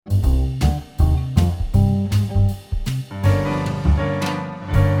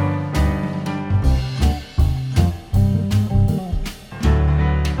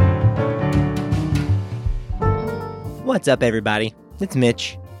What's up, everybody? It's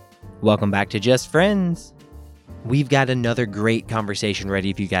Mitch. Welcome back to Just Friends. We've got another great conversation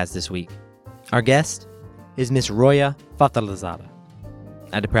ready for you guys this week. Our guest is Miss Roya Fatalizada.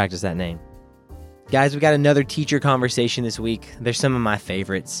 I had to practice that name. Guys, we got another teacher conversation this week. They're some of my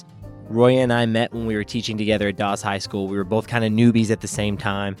favorites. Roya and I met when we were teaching together at Dawes High School. We were both kind of newbies at the same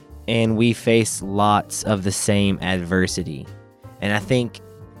time, and we faced lots of the same adversity. And I think,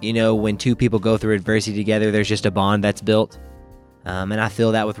 when two people go through adversity together, there's just a bond that's built. And I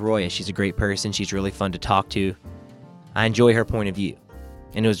feel that with Roya. She's a great person. She's really fun to talk to. I enjoy her point of view.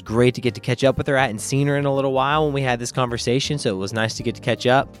 And it was great to get to catch up with her. I hadn't seen her in a little while when we had this conversation, so it was nice to get to catch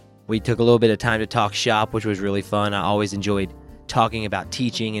up. We took a little bit of time to talk shop, which was really fun. I always enjoyed talking about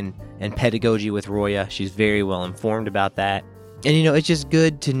teaching and pedagogy with Roya. She's very well informed about that. And, it's just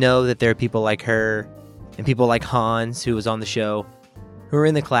good to know that there are people like her and people like Hans, who was on the show, who are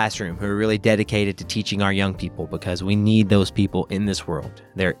in the classroom, who are really dedicated to teaching our young people, because we need those people in this world.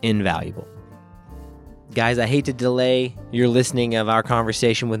 They're invaluable. Guys, I hate to delay your listening of our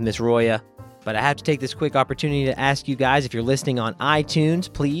conversation with Miss Roya, but I have to take this quick opportunity to ask you guys, if you're listening on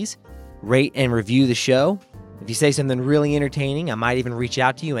iTunes, please rate and review the show. If you say something really entertaining, I might even reach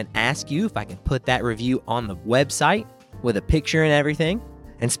out to you and ask you if I can put that review on the website with a picture and everything.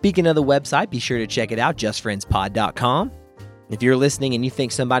 And speaking of the website, be sure to check it out, justfriendspod.com. If you're listening and you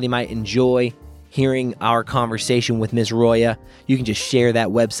think somebody might enjoy hearing our conversation with Ms. Roya, you can just share that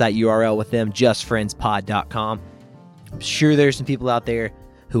website URL with them, justfriendspod.com. I'm sure there's some people out there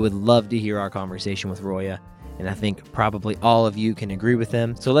who would love to hear our conversation with Roya, and I think probably all of you can agree with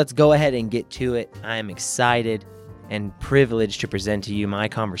them. So let's go ahead and get to it. I am excited and privileged to present to you my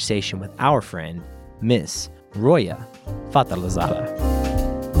conversation with our friend, Miss Roya Fatalizada.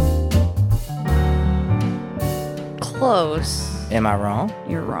 Close. Am I wrong?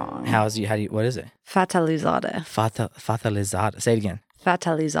 You're wrong. What is it? Fatalizada. Fatalizada. Say it again.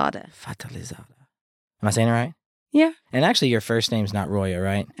 Fatalizada. Fatalizada. Am I saying it right? Yeah. And actually, your first name's not Roya,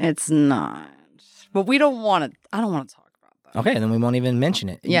 right? It's not. But I don't want to talk about that. Okay, then we won't even mention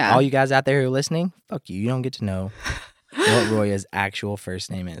it. Yeah. All you guys out there who are listening, fuck you. You don't get to know what Roya's actual first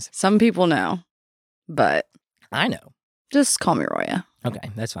name is. Some people know, but I know. just call me Roya.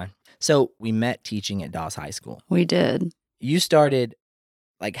 Okay, that's fine. So we met teaching at Dawes High School. We did. You started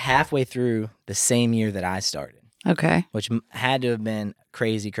like halfway through the same year that I started, Okay. which had to have been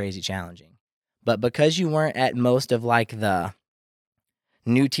crazy, crazy challenging. But because you weren't at most of like the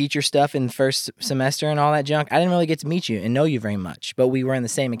new teacher stuff in the first semester and all that junk, I didn't really get to meet you and know you very much. But we were in the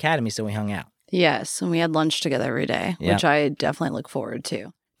same academy, so we hung out. Yes, and we had lunch together every day, Yeah. which I definitely look forward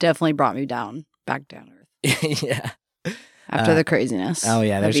to. Definitely brought me back down to earth Yeah. after the craziness. Oh,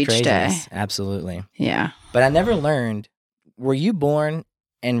 yeah, there's of each craziness. day. Absolutely. Yeah, But I never learned, were you born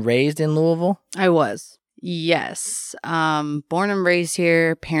and raised in Louisville? I was. Yes. Born and raised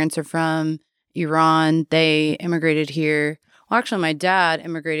here. Parents are from Iran. They immigrated here. Well, actually, my dad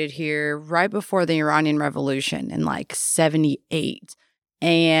immigrated here right before the Iranian Revolution in like 78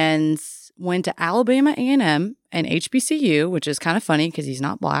 and went to Alabama A&M and HBCU, which is kind of funny because he's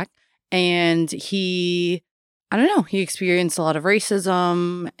not black. And he experienced a lot of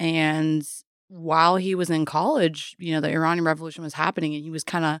racism. And while he was in college, the Iranian Revolution was happening and he was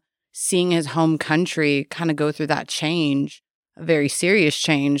kind of seeing his home country kind of go through that change, a very serious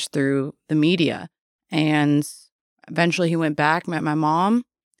change through the media. And eventually he went back, met my mom,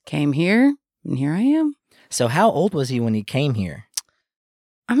 came here, and here I am. So how old was he when he came here?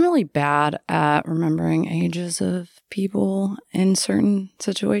 I'm really bad at remembering ages of people in certain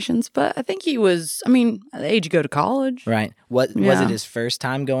situations, but I think he was, at the age you go to college. Right. Was Yeah. it his first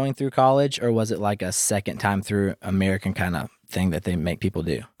time going through college, or was it like a second time through American kind of thing that they make people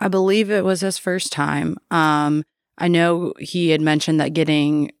do? I believe it was his first time. I know he had mentioned that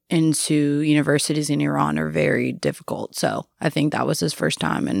getting into universities in Iran are very difficult. So I think that was his first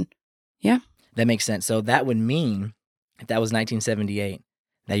time. And That makes sense. So that would mean, if that was 1978,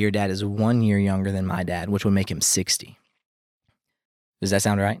 that your dad is 1 year younger than my dad, which would make him 60. Does that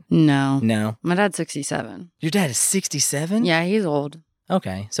sound right? no, No. my dad's 67. Your dad is 67? Yeah, he's old.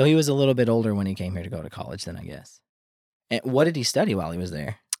 Okay. So he was a little bit older when he came here to go to college then, I guess. And what did he study while he was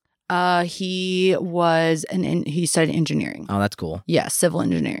there? He studied engineering. Oh, that's cool. Yeah, civil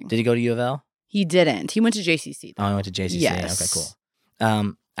engineering. Did he go to U of L? He didn't. He went to JCC. Oh, he went to JCC. Yes. Okay,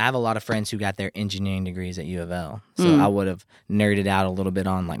 cool. I have a lot of friends who got their engineering degrees at U of L. So I would have nerded out a little bit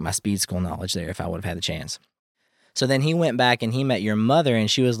on like my speed school knowledge there if I would have had the chance. So then he went back and he met your mother and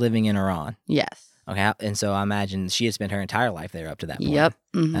she was living in Iran. Yes. Okay. And so I imagine she had spent her entire life there up to that point. Yep.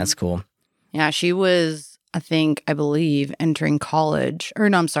 Mhm. That's cool. Yeah, she was, I believe, entering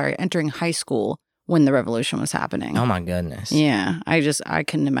high school when the revolution was happening. Oh, my goodness. Yeah. I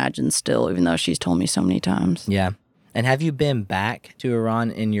couldn't imagine still, even though she's told me so many times. Yeah. And have you been back to Iran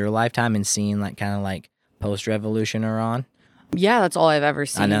in your lifetime and seen like kind of like post-revolution Iran? Yeah, that's all I've ever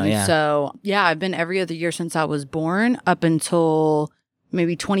seen. I know, yeah. So, yeah, I've been every other year since I was born up until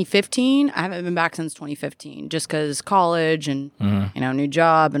maybe 2015. I haven't been back since 2015 just because college and, new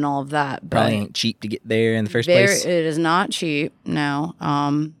job and all of that. But Probably ain't cheap to get there in the first place. It is not cheap, no.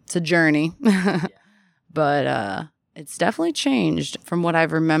 It's a journey. But it's definitely changed from what I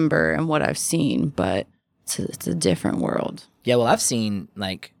remember and what I've seen, but it's a different world. Yeah, well, I've seen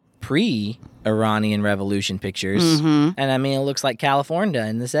like pre-Iranian revolution pictures, and I mean, it looks like California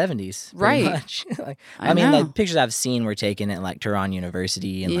in the 70s. Right. Much. I mean, the pictures I've seen were taken at like Tehran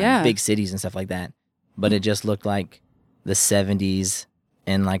University and like big cities and stuff like that, but it just looked like the 70s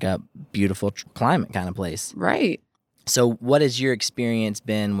in like a beautiful climate kind of place. Right. So what has your experience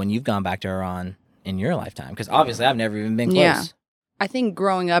been when you've gone back to Iran in your lifetime? Because obviously I've never even been close. Yeah. I think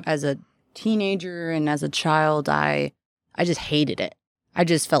growing up as a teenager and as a child, I just hated it. I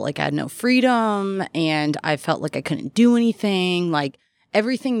just felt like I had no freedom and I felt like I couldn't do anything. Like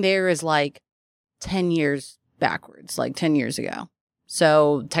everything there is like 10 years backwards, like 10 years ago.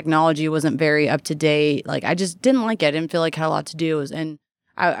 So technology wasn't very up to date. Like I just didn't like it. I didn't feel like I had a lot to do. And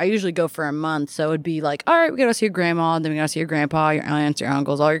I usually go for a month. So it'd be like, all right, we got to see your grandma. Then we got to see your grandpa, your aunts, your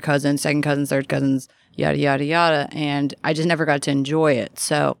uncles, all your cousins, second cousins, third cousins, yada, yada, yada. And I just never got to enjoy it.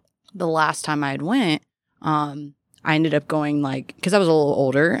 So the last time I had went, I ended up going like, because I was a little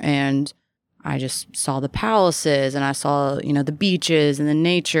older and I just saw the palaces and I saw, the beaches and the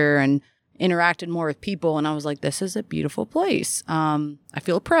nature and interacted more with people. And I was like, this is a beautiful place. I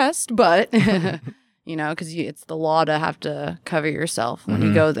feel oppressed, but, because it's the law to have to cover yourself when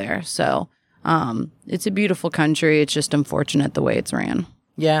you go there. So it's a beautiful country. It's just unfortunate the way it's ran.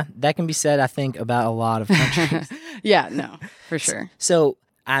 Yeah, that can be said, I think, about a lot of countries. Yeah, no, for sure. So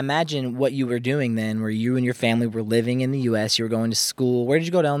I imagine what you were doing then, where you and your family were living in the U.S., you were going to school. Where did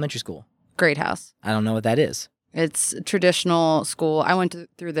you go to elementary school? Great House. I don't know what that is. It's a traditional school. I went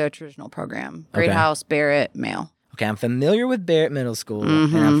through the traditional program. Great House, Barrett, Male. Okay, I'm familiar with Barrett Middle School,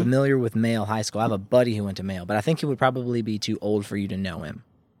 and I'm familiar with Male High School. I have a buddy who went to Male, but I think he would probably be too old for you to know him.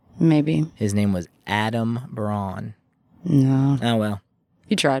 Maybe. His name was Adam Braun. No. Oh, well.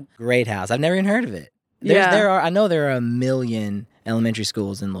 He tried. Great House. I've never even heard of it. I know there are a million elementary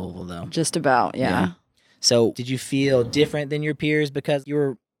schools in Louisville, though. Just about, yeah. So did you feel different than your peers because you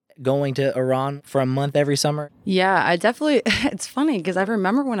were going to Iran for a month every summer? Yeah, I definitely, it's funny because I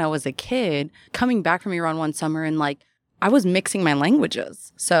remember when I was a kid coming back from Iran one summer and like, I was mixing my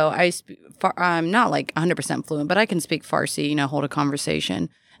languages. So I'm not like 100% fluent, but I can speak Farsi, hold a conversation.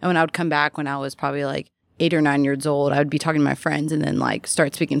 And when I would come back when I was probably like 8 or 9 years old, I would be talking to my friends and then like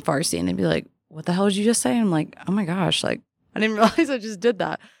start speaking Farsi and they'd be like, what the hell did you just say? And I'm like, oh my gosh, like I didn't realize I just did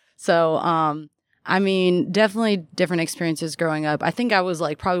that. So, I mean, definitely different experiences growing up. I think I was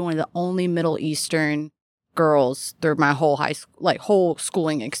like probably one of the only Middle Eastern girls through my whole whole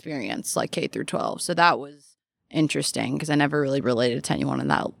schooling experience, like K through 12. So that was interesting because I never really related to anyone on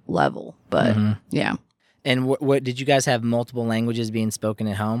that level. But yeah. And what did you guys have multiple languages being spoken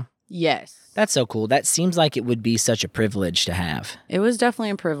at home? Yes. That's so cool. That seems like it would be such a privilege to have. It was definitely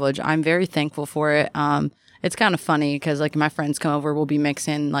a privilege. I'm very thankful for it. It's kind of funny because like my friends come over, we'll be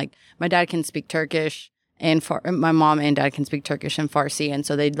mixing. Like my dad can speak Turkish and my mom and dad can speak Turkish and Farsi. And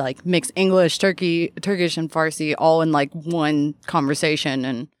so they'd like mix English, Turkish and Farsi all in like one conversation.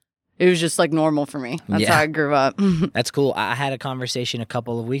 And it was just like normal for me. That's how I grew up. That's cool. I had a conversation a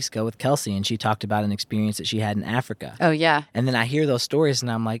couple of weeks ago with Kelsey and she talked about an experience that she had in Africa. Oh, yeah. And then I hear those stories and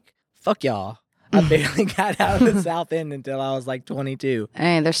I'm like, fuck y'all. I barely got out of the South End until I was like 22.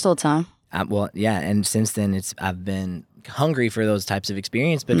 Hey, there's still time. Well, yeah, and since then I've been hungry for those types of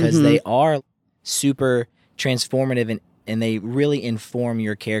experience because they are super transformative and they really inform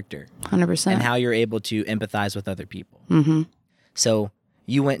your character. 100%. And how you're able to empathize with other people. Mm-hmm. So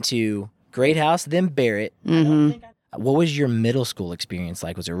you went to Great House, then Barrett. What was your middle school experience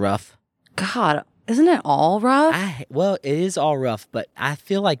like? Was it rough? God, isn't it all rough? Well, it is all rough, but I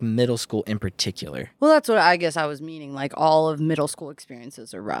feel like middle school in particular. Well, that's what I guess I was meaning. Like all of middle school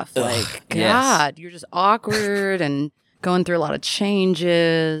experiences are rough. Like, God, you're just awkward and going through a lot of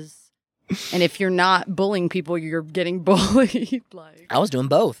changes. And if you're not bullying people, you're getting bullied. I was doing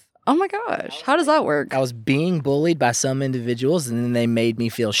both. Oh my gosh. How does that work? I was being bullied by some individuals and then they made me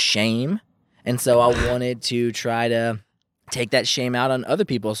feel shame. And so I wanted to try to take that shame out on other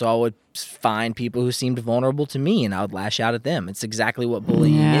people. So I would find people who seemed vulnerable to me and I would lash out at them. It's exactly what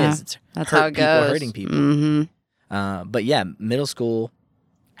bullying is. It's that's how it goes. Hurting people. Mm-hmm. But yeah, middle school,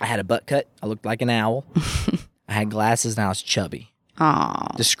 I had a butt cut. I looked like an owl. I had glasses and I was chubby. Oh.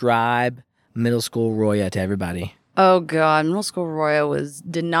 Describe middle school Roya to everybody. Oh God, middle school Roya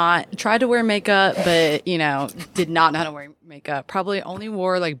tried to wear makeup, but did not know how to wear makeup. Probably only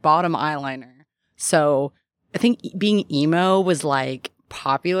wore like bottom eyeliner. So I think being emo was like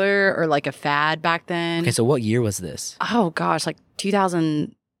popular or like a fad back then. Okay, so what year was this? Oh gosh, like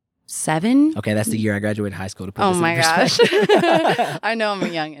 2007. Okay, that's the year I graduated high school. To put Oh this in my gosh. perspective. I know I'm a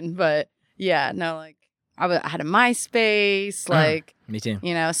youngin', but yeah, no, like I had a MySpace, like Me too.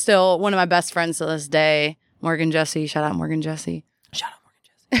 Still one of my best friends to this day, Morgan Jessie. Shout out Morgan Jessie. Shout out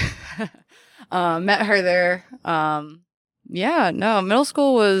Morgan Jessie. Met her there. Middle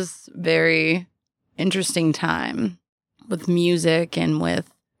school was very interesting time with music and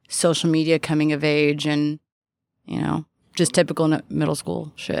with social media coming of age and, just typical middle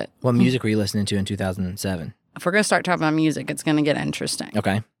school shit. What music were you listening to in 2007? If we're going to start talking about music, it's going to get interesting.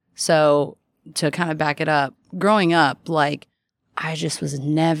 Okay. So to kind of back it up, growing up, like, I just was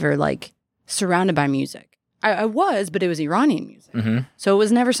never, like, surrounded by music. I was, but it was Iranian music. Mm-hmm. So it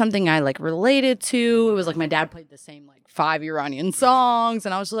was never something I, like, related to. It was like my dad played the same, like, 5 Iranian songs.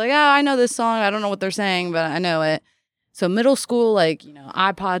 And I was just like, I know this song. I don't know what they're saying, but I know it. So middle school, like,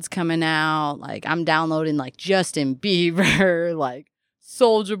 iPods coming out. Like, I'm downloading, like, Justin Bieber, like,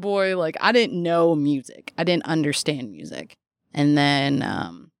 Soulja Boy. Like, I didn't know music. I didn't understand music. And then,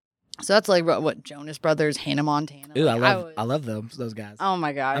 so that's like what Jonas Brothers, Hannah Montana. Ooh, like, I love those guys. Oh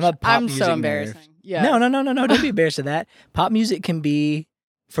my gosh. I'm a pop music so nerd. embarrassing. Yeah. No. Don't be embarrassed of that. Pop music can be,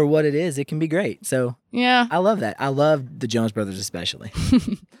 for what it is, it can be great. So Yeah. I love that. I love the Jonas Brothers especially.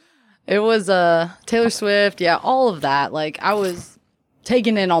 It was Taylor Swift. Yeah, all of that. Like, I was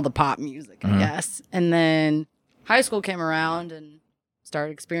taking in all the pop music, I guess. And then high school came around and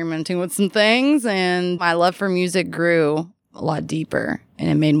started experimenting with some things. And my love for music grew a lot deeper and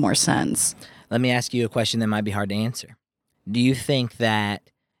it made more sense. Let me ask you a question that might be hard to answer. Do you think that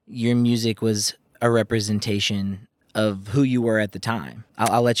your music was a representation of who you were at the time?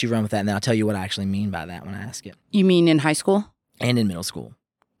 I'll let you run with that, and then I'll tell you what I actually mean by that when I ask it. You mean in high school? And in middle school.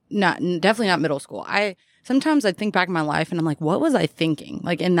 Definitely not middle school. Sometimes I think back in my life and I'm like, what was I thinking?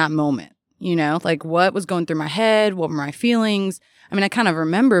 Like in that moment, like what was going through my head? What were my feelings? I mean, I kind of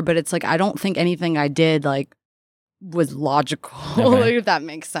remember, but it's like, I don't think anything I did like was logical, Okay. if that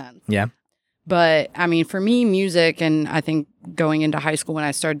makes sense. Yeah. But I mean, for me, music, and I think going into high school when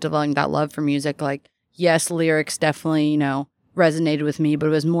I started developing that love for music, like, yes, lyrics definitely, resonated with me, but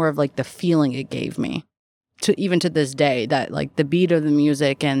it was more of like the feeling it gave me. Even to this day, that like the beat of the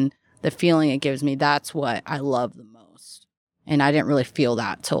music and the feeling it gives me, that's what I love the most. And I didn't really feel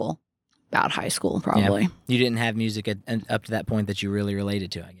that till about high school, probably. Yeah. You didn't have music up to that point that you really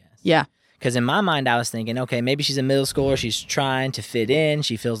related to, I guess. Yeah. Because in my mind, I was thinking, okay, maybe she's a middle schooler. She's trying to fit in.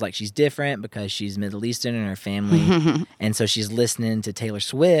 She feels like she's different because she's Middle Eastern in her family. And so she's listening to Taylor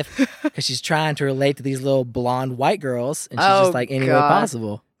Swift because she's trying to relate to these little blonde white girls. And she's just like, any way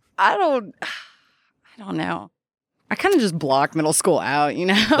possible. I don't know. I kind of just blocked middle school out,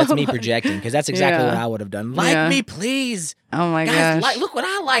 That's me projecting, because that's exactly what I would have done. Like me, please. Oh my Guys, gosh. look what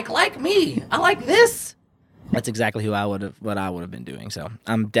I like me. I like this. That's exactly what I would have been doing. So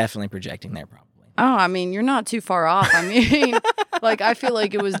I'm definitely projecting there, probably. Oh, I mean, you're not too far off. I mean, like, I feel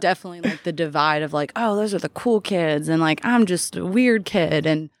like it was definitely like the divide of like, oh, those are the cool kids, and like, I'm just a weird kid,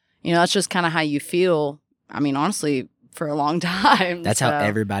 and that's just kind of how you feel. I mean, honestly, for a long time. That's how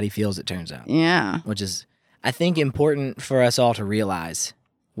everybody feels, it turns out. Yeah. Which is, I think, important for us all to realize.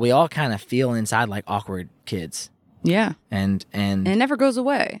 We all kind of feel inside like awkward kids. Yeah. And it never goes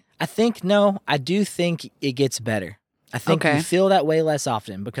away. I do think it gets better. I think you feel that way less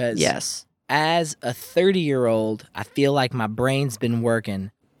often because yes, as a 30-year-old, I feel like my brain's been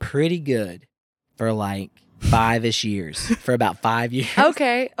working pretty good for like 5-ish years, for about 5 years.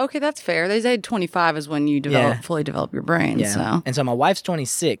 Okay, that's fair. They say 25 is when you fully develop your brain. Yeah. So. And so my wife's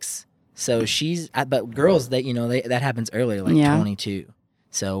 26, so but girls, that that happens earlier, like 22.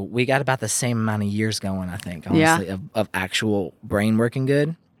 So we got about the same amount of years going, I think, honestly, of actual brain working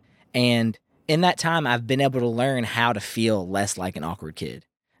good. And in that time, I've been able to learn how to feel less like an awkward kid.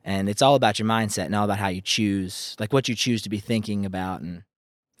 And it's all about your mindset and all about how you choose, like what you choose to be thinking about and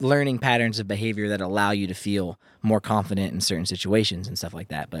learning patterns of behavior that allow you to feel more confident in certain situations and stuff like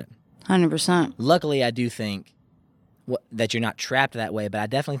that. But 100%. Luckily, I do think that you're not trapped that way. But I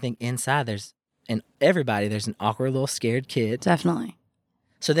definitely think inside there's an awkward little scared kid. Definitely.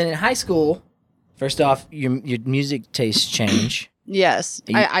 So then in high school, first off, your music tastes change. Yes.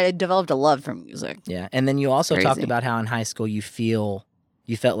 I developed a love for music. Yeah. And then you also talked about how in high school you feel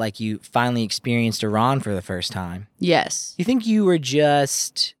you felt like you finally experienced Iran for the first time. Yes. You think you were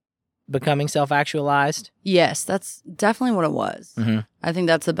just becoming self-actualized? Yes, that's definitely what it was. Mm-hmm. I think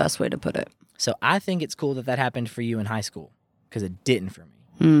that's the best way to put it. So I think it's cool that that happened for you in high school because it didn't for me.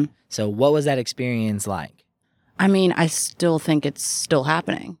 Mm. So what was that experience like? I mean, I still think it's still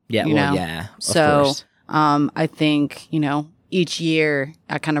happening. Yeah, you know? yeah, of So, course. I think, each year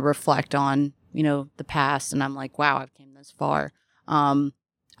I kind of reflect on, the past and I'm like, wow, I've came this far.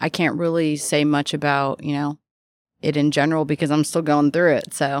 I can't really say much about, it in general because I'm still going through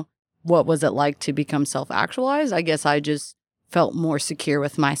it. So what was it like to become self-actualized? I guess I just felt more secure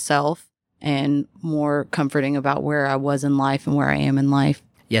with myself and more comforting about where I was in life and where I am in life.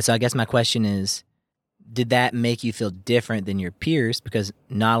 Yeah, so I guess my question is, did that make you feel different than your peers? Because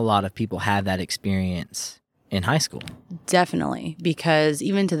not a lot of people have that experience in high school. Definitely. Because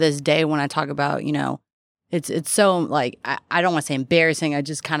even to this day, when I talk about, it's so like, I don't want to say embarrassing. I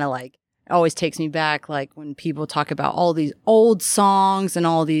just kind of like, it always takes me back. Like when people talk about all these old songs and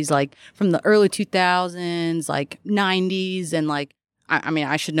all these like from the early 2000s, like 90s. And like, I mean,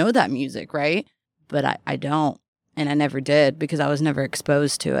 I should know that music, right? But I don't. And I never did because I was never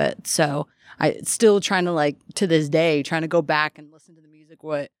exposed to it. So I still trying to like to this day, trying to go back and listen to the music,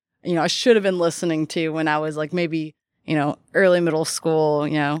 what, I should have been listening to when I was like maybe, early middle school,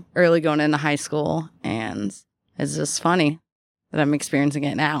 early going into high school. And it's just funny that I'm experiencing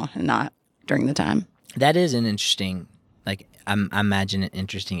it now and not during the time. That is an interesting, like, I imagine an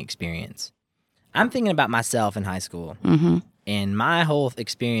interesting experience. I'm thinking about myself in high school. Mm-hmm. And my whole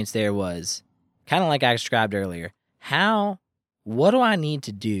experience there was kind of like I described earlier. What do I need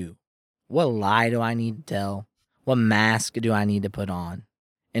to do? What lie do I need to tell? What mask do I need to put on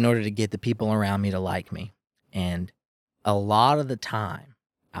in order to get the people around me to like me? And a lot of the time,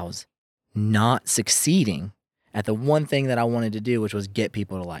 I was not succeeding at the one thing that I wanted to do, which was get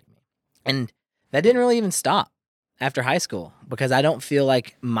people to like me. And that didn't really even stop after high school because I don't feel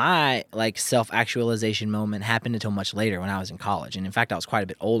like my like self-actualization moment happened until much later when I was in college. And in fact, I was quite a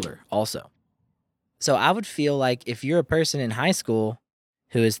bit older also. So I would feel like if you're a person in high school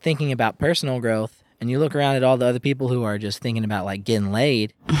who is thinking about personal growth and you look around at all the other people who are just thinking about like getting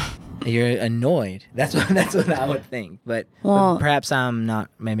laid, you're annoyed. That's what I would think. But perhaps I'm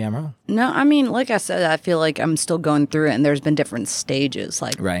not. Maybe I'm wrong. No, I mean, like I said, I feel like I'm still going through it and there's been different stages.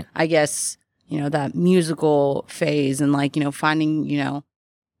 Like, right. I guess, that musical phase and like, finding,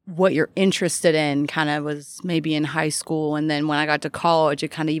 what you're interested in kind of was maybe in high school. And then when I got to college, it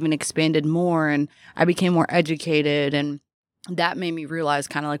kind of even expanded more and I became more educated. And that made me realize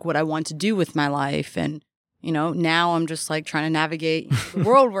kind of like what I want to do with my life. And, now I'm just like trying to navigate the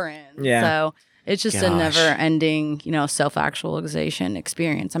world we're in. Yeah. So it's just a never ending, self-actualization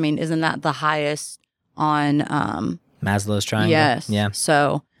experience. I mean, isn't that the highest on Maslow's triangle? Yes. Yeah.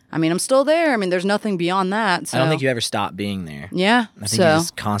 So, I mean, I'm still there. I mean, there's nothing beyond that. So. I don't think you ever stop being there. Yeah. I think you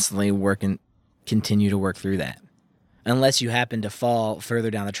just constantly continue to work through that. Unless you happen to fall further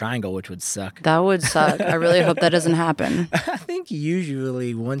down the triangle, which would suck. That would suck. I really hope that doesn't happen. I think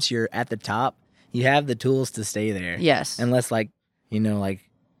usually once you're at the top, you have the tools to stay there. Yes. Unless like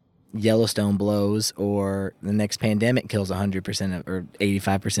Yellowstone blows or the next pandemic kills 100% or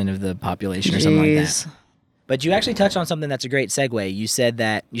 85% of the population or something like that. But you actually touched on something that's a great segue. You said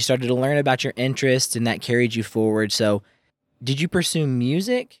that you started to learn about your interests and that carried you forward. So did you pursue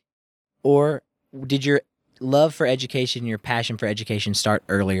music or did your love for education, your passion for education start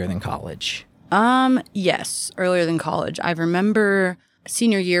earlier than college? Yes, earlier than college. I remember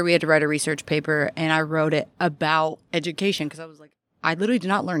senior year, we had to write a research paper and I wrote it about education because I was like, I literally did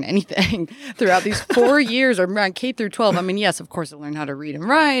not learn anything throughout these 4 years or around K through 12. I mean, yes, of course I learned how to read and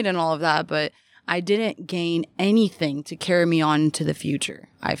write and all of that, but I didn't gain anything to carry me on to the future.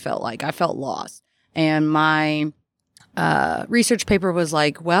 I felt lost. And my research paper was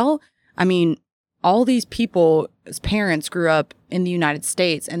like, well, I mean, all these people's parents grew up in the United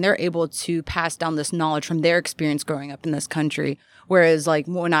States and they're able to pass down this knowledge from their experience growing up in this country. Whereas like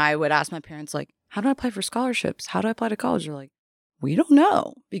when I would ask my parents, like, how do I apply for scholarships? How do I apply to college? They're like, we don't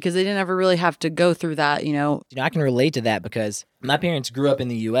know because they didn't ever really have to go through that, I can relate to that because my parents grew up in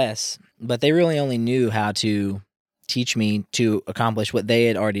the U.S., but they really only knew how to teach me to accomplish what they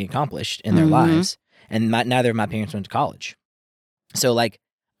had already accomplished in their lives. And neither of my parents went to college. So like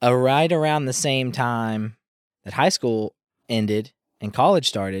right around the same time that high school ended and college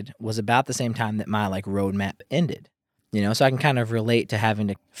started was about the same time that my like roadmap ended. So I can kind of relate to having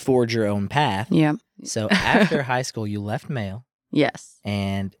to forge your own path. Yeah. So after high school, you left Mayo. Yes.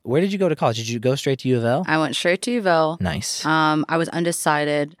 And where did you go to college? Did you go straight to U of L? I went straight to U of L. Nice. I was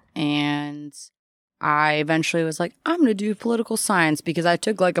undecided and I eventually was like, I'm going to do political science because I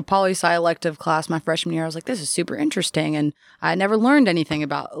took like a poli-sci elective class my freshman year. I was like, this is super interesting. And I had never learned anything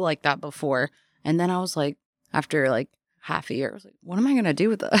about like that before. And then I was like, after like half a year, I was like, what am I going to do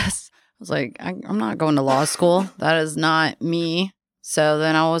with this? I was like, I'm not going to law school. That is not me. So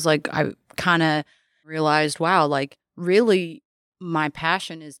then I was like, I kind of realized, wow, like really my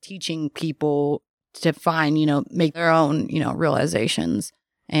passion is teaching people to find, make their own, realizations.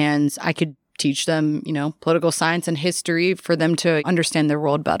 And I could teach them, political science and history for them to understand their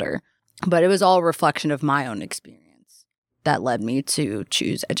world better. But it was all a reflection of my own experience that led me to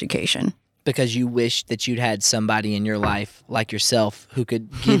choose education. Because you wish that you'd had somebody in your life like yourself who could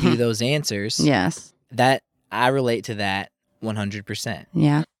give you those answers. Yes. That I relate to that 100%.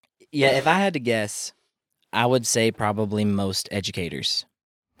 Yeah. Yeah, if I had to guess, I would say probably most educators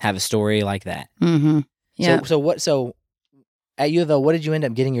have a story like that. Mm-hmm. Yeah. So at U of L, what did you end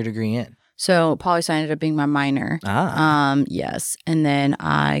up getting your degree in? So poli-sci ended up being my minor. Yes. And then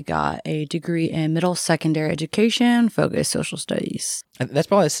I got a degree in middle secondary education, focused social studies. That's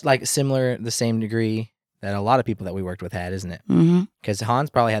probably like similar, the same degree that a lot of people that we worked with had, isn't it? Mm-hmm. Because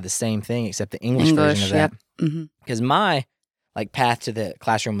Hans probably had the same thing, except the English version of that. Mm-hmm. Because my path to the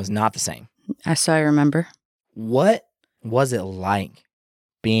classroom was not the same. I remember. What was it like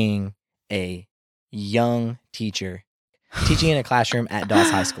being a young teacher teaching in a classroom at Doss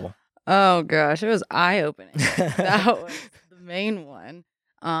High School? Oh gosh, it was eye-opening. That was the main one.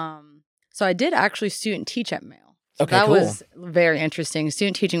 So I did actually student teach at Male. So Okay, that cool. was very interesting.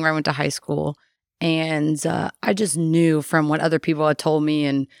 Student teaching where I went to high school. And I just knew from what other people had told me,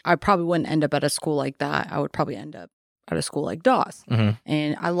 and I probably wouldn't end up at a school like that. I would probably end up at a school like Doss. Mm-hmm.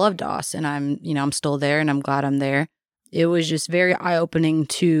 And I love Doss, and I'm still there, and I'm glad I'm there. It was just very eye-opening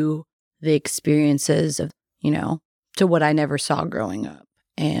to the experiences of, to what I never saw growing up.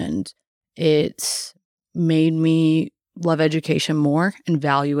 And it's made me love education more and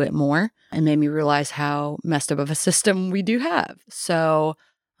value it more, and made me realize how messed up of a system we do have. So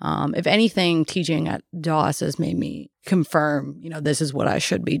if anything, teaching at Doss has made me confirm, this is what I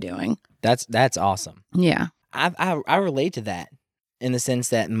should be doing. That's awesome. Yeah. I relate to that in the sense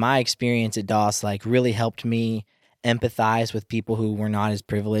that my experience at Doss really helped me empathize with people who were not as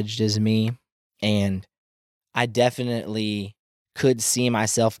privileged as me. And I definitely could see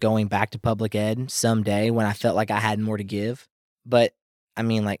myself going back to public ed someday when I felt like I had more to give. But I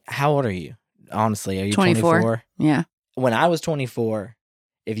mean, how old are you? Honestly, are you 24? Yeah. When I was 24,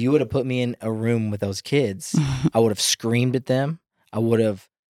 if you would have put me in a room with those kids, I would have screamed at them. I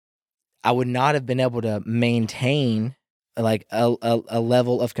would not have been able to maintain a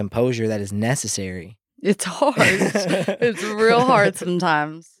level of composure that is necessary. It's hard. It's real hard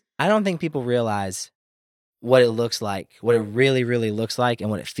sometimes. I don't think people realize what it looks like, what it really, really looks like, and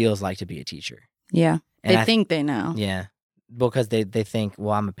what it feels like to be a teacher. Yeah. And they think they know. Yeah. Because they think,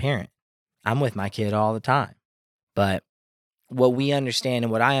 well, I'm a parent. I'm with my kid all the time. But what we understand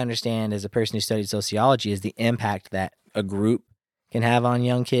and what I understand as a person who studied sociology is the impact that a group can have on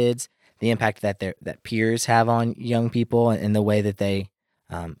young kids, the impact that that peers have on young people, and the way that they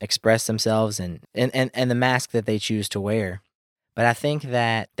express themselves and the mask that they choose to wear. But I think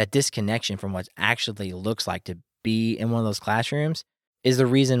that disconnection from what actually looks like to be in one of those classrooms is the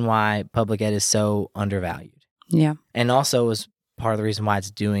reason why public ed is so undervalued. Yeah. And also is part of the reason why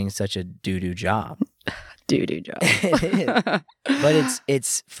it's doing such a doo-doo job. Doo-doo job. It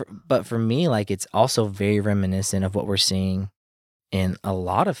is. But for me, it's also very reminiscent of what we're seeing in a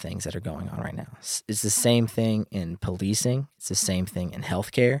lot of things that are going on right now. It's the same thing in policing. It's the same thing in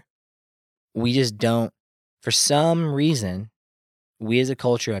healthcare. We just don't, for some reason, we as a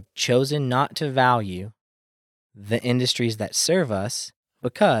culture have chosen not to value the industries that serve us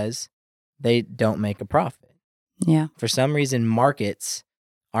because they don't make a profit. Yeah. For some reason, markets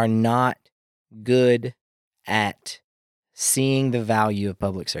are not good at seeing the value of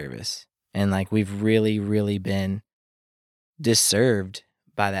public service. And we've really, really been disserved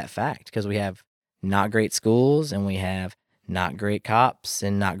by that fact because we have not great schools and we have not great cops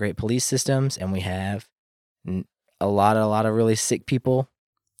and not great police systems, and we have a lot of really sick people.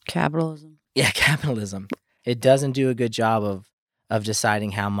 Capitalism. Yeah, capitalism. It doesn't do a good job of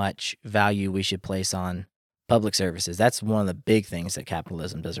deciding how much value we should place on public services. That's one of the big things that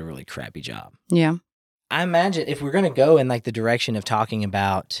capitalism does a really crappy job. Yeah. I imagine if we're going to go in the direction of talking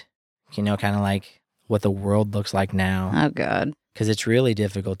about, kind of what the world looks like now. Oh, God. Because it's really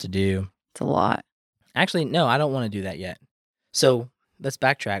difficult to do. It's a lot. Actually, no, I don't want to do that yet. So let's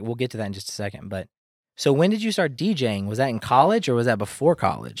backtrack. We'll get to that in just a second. But so when did you start DJing? Was that in college or was that before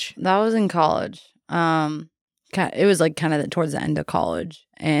college? That was in college. It was kind of towards the end of college.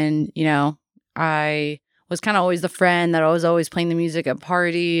 And, I was kind of always the friend that was always playing the music at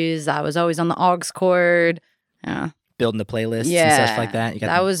parties. I was always on the aux cord. Yeah. Building the playlists and stuff like that.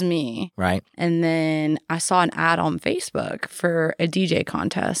 That was me. Right. And then I saw an ad on Facebook for a DJ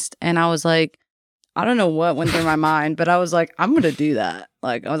contest. And I was like, I don't know what went through my mind, but I was like, I'm going to do that.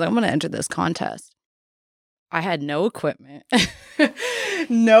 Like, I was like, I'm going to enter this contest. I had no equipment,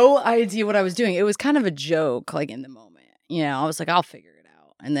 no idea what I was doing. It was kind of a joke, like in the moment. You know, I was like, I'll figure it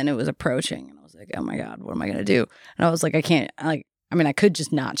out. And then it was approaching and I was like, oh my God, what am I going to do? And I was like, I can't, like, I mean, I could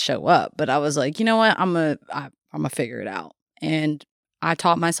just not show up, but I was like, you know what? I'm going to figure it out. And I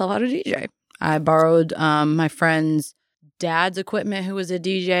taught myself how to DJ. I borrowed my friend's dad's equipment who was a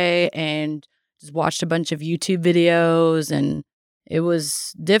DJ and just watched a bunch of YouTube videos, and it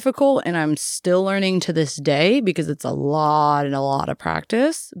was difficult, and I'm still learning to this day because it's a lot of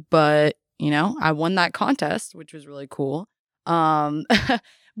practice. But, you know, I won that contest, which was really cool.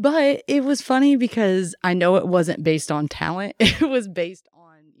 But it was funny because I know it wasn't based on talent. It was based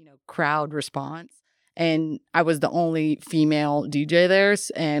on, you know, crowd response. And I was the only female DJ there,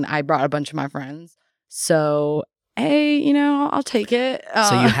 and I brought a bunch of my friends. So, hey, you know, I'll take it.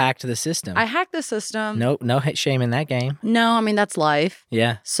 So you hacked the system. I hacked the system. Nope, no shame in that game. No, I mean, that's life.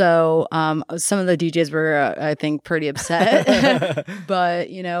 Yeah. So some of the DJs were, I think, pretty upset. But,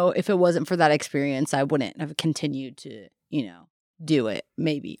 you know, if it wasn't for that experience, I wouldn't have continued to, you know, do it.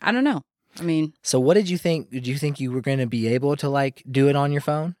 Maybe. I don't know. I mean. So what did you think? Did you think you were going to be able to, like, do it on your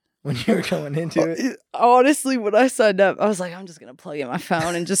phone when you were going into it? Honestly, when I signed up, I was like, I'm just going to plug in my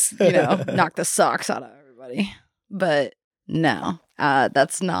phone and just, you know, knock the socks out of everybody. But no,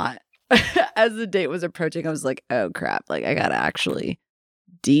 that's not. As the date was approaching, I was like, oh crap, like I gotta actually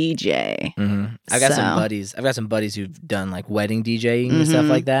DJ. Mm-hmm. I've got some buddies who've done like wedding DJing and stuff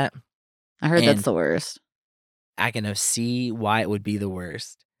like that. I heard that's the worst. I can see why it would be the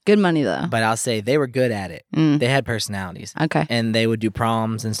worst. Good money though. But I'll say they were good at it. They had personalities. Okay. And they would do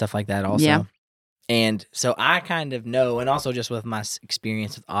proms and stuff like that also. Yeah. And so I kind of know, and also just with my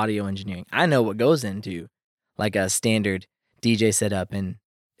experience with audio engineering, I know what goes into like a standard DJ setup, and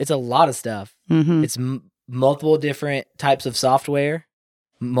it's a lot of stuff. Mm-hmm. It's multiple different types of software,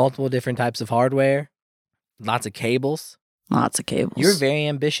 multiple different types of hardware, lots of cables. You're very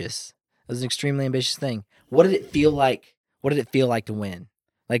ambitious. It was an extremely ambitious thing. What did it feel like? What did it feel like to win?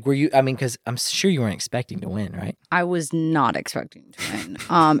 Like, were you, I mean, because I'm sure you weren't expecting to win, right? I was not expecting to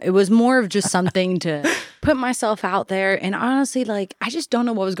win. It was more of just something to put myself out there. And honestly, like, I just don't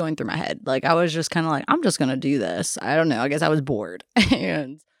know what was going through my head. Like, I was just kind of like, I'm just going to do this. I don't know. I guess I was bored.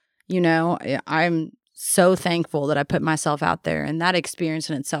 And, you know, I'm so thankful that I put myself out there. And that experience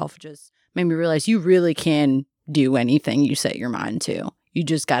in itself just made me realize you really can do anything you set your mind to. You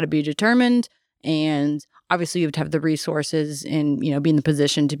just got to be determined, and obviously you have to have the resources and, you know, be in the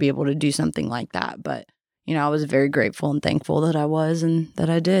position to be able to do something like that. But, you know, I was very grateful and thankful that I was and that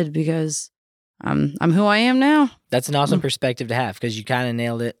I did, because I'm who I am now. That's an awesome perspective to have, because you kind of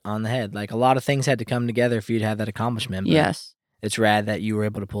nailed it on the head. Like, a lot of things had to come together for you to have that accomplishment. But yes. It's rad that you were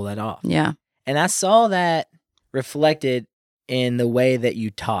able to pull that off. Yeah. And I saw that reflected in the way that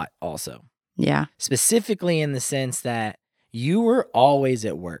you taught also. Yeah. Specifically in the sense that you were always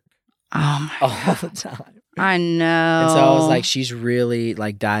at work. Oh my all the time. I know. And so I was like, she's really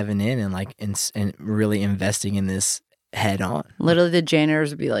like diving in and like and really investing in this head on. Literally the janitors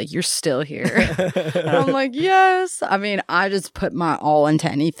would be like, you're still here. And I'm like, yes. I mean, I just put my all into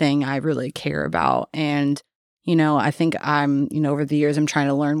anything I really care about. And, you know, I think I'm, you know, over the years, I'm trying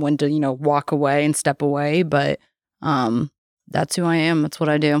to learn when to, you know, walk away and step away. But that's who I am. That's what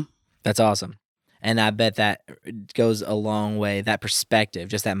I do. That's awesome. And I bet that goes a long way. That perspective,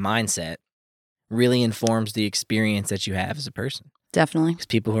 just that mindset, really informs the experience that you have as a person. Definitely. Because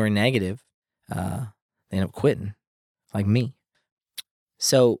people who are negative, they end up quitting, like me.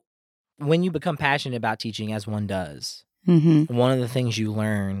 So when you become passionate about teaching, as one does, one of the things you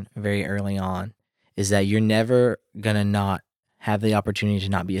learn very early on is that you're never going to not have the opportunity to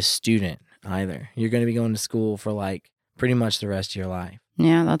not be a student either. You're going to be going to school for like pretty much the rest of your life.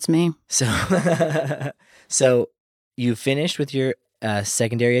 Yeah, that's me. So you finished with your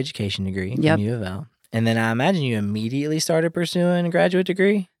secondary education degree from U of L. And then I imagine you immediately started pursuing a graduate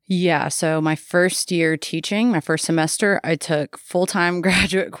degree? Yeah. So my first year teaching, my first semester, I took full-time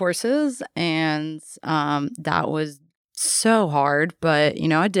graduate courses. And that was so hard. But, you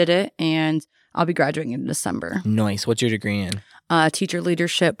know, I did it. And I'll be graduating in December. Nice. What's your degree in? Teacher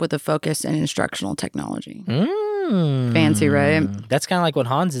leadership with a focus in instructional technology. Fancy, right? That's kind of like what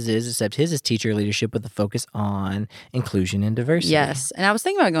Hans's is, except his is teacher leadership with a focus on inclusion and diversity. Yes. And I was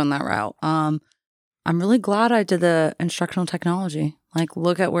thinking about going that route. I'm really glad I did the instructional technology. Like,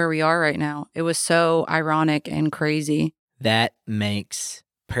 look at where we are right now. It was so ironic and crazy. That makes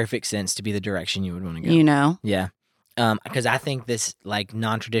perfect sense to be the direction you would want to go. You know? Yeah. Because I think this like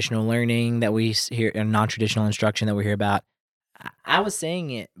non-traditional learning that we hear, or non-traditional instruction that we hear about, I was saying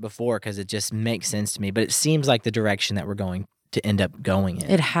it before because it just makes sense to me, but it seems like the direction that we're going to end up going in.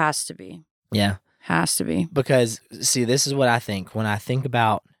 It has to be. Yeah. Has to be. Because, see, this is what I think. When I think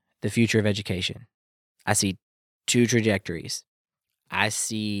about the future of education, I see two trajectories. I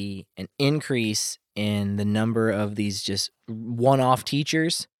see an increase in the number of these just one-off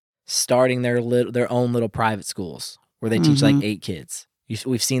teachers starting their own little private schools where they teach like 8 kids.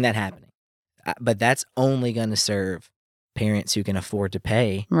 We've seen that happening. But that's only going to serve parents who can afford to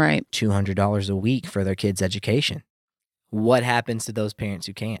pay right $200 a week for their kids' education. What happens to those parents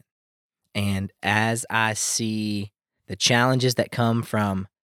who can't? And as I see the challenges that come from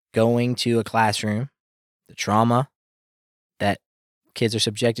going to a classroom, the trauma that kids are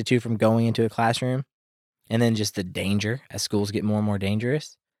subjected to from going into a classroom, and then just the danger as schools get more and more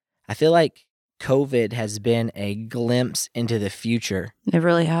dangerous, I feel like COVID has been a glimpse into the future. It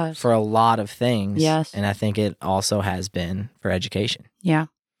really has. For a lot of things. Yes. And I think it also has been for education. Yeah.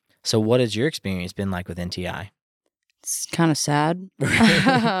 So what has your experience been like with NTI? It's kind of sad.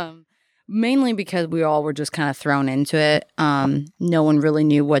 Mainly because we all were just kind of thrown into it. No one really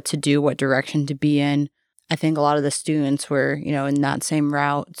knew what to do, what direction to be in. I think a lot of the students were, in that same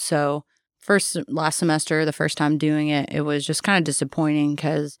route. So last semester, the first time doing it, it was just kind of disappointing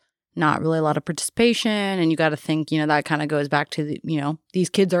because not really a lot of participation. And you got to think, that kind of goes back to, these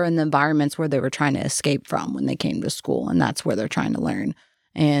kids are in the environments where they were trying to escape from when they came to school. And that's where they're trying to learn.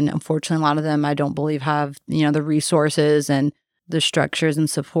 And unfortunately, a lot of them, I don't believe have, the resources and the structures and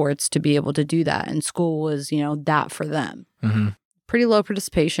supports to be able to do that. And school was, that for them. Mm-hmm. Pretty low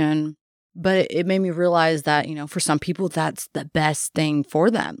participation. But it made me realize that, for some people, that's the best thing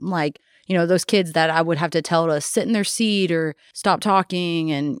for them. Like, those kids that I would have to tell to sit in their seat or stop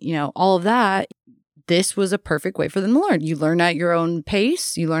talking and, all of that, this was a perfect way for them to learn. You learn at your own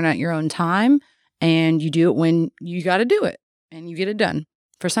pace, you learn at your own time, and you do it when you got to do it and you get it done.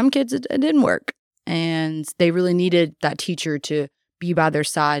 For some kids, it didn't work. And they really needed that teacher to be by their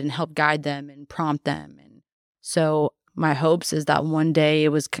side and help guide them and prompt them. And so my hopes is that one day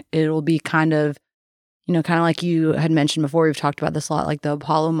it'll be kind of like you had mentioned before, we've talked about this a lot, like the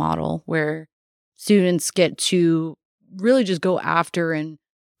Apollo model, where students get to really just go after and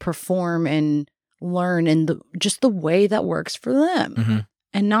perform and learn in just the way that works for them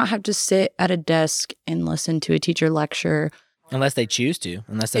and not have to sit at a desk and listen to a teacher lecture. Unless they choose to,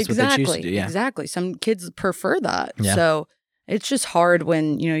 unless that's what they choose to do. Yeah. Exactly. Some kids prefer that. Yeah. So it's just hard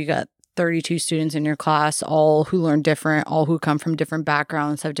when, you got 32 students in your class, all who learn different, all who come from different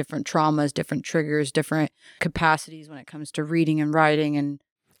backgrounds, have different traumas, different triggers, different capacities when it comes to reading and writing and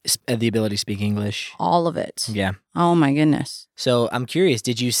the ability to speak English. All of it. Yeah. Oh my goodness. So I'm curious,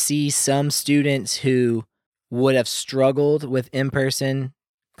 did you see some students who would have struggled with in-person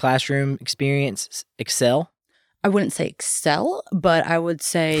classroom experience excel? I wouldn't say excel, but I would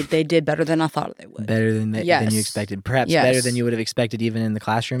say they did better than I thought they would. Better than you expected. Perhaps better than you would have expected even in the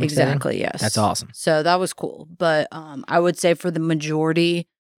classroom. Exactly, setting? Yes. That's awesome. So that was cool. But I would say for the majority,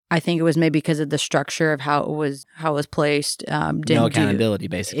 I think it was maybe because of the structure of how it was placed. No accountability,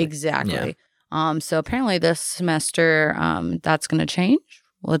 basically. Exactly. Yeah. So apparently this semester, that's going to change.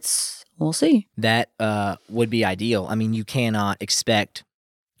 We'll see. That would be ideal. I mean, you cannot expect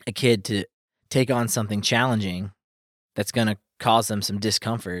a kid to take on something challenging that's going to cause them some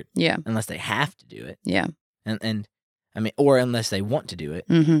discomfort. Yeah. Unless they have to do it. Yeah. And I mean, or unless they want to do it.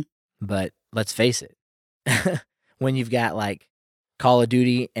 Mm-hmm. But let's face it, when you've got like Call of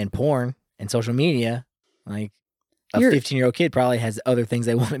Duty and porn and social media, like a 15-year-old kid probably has other things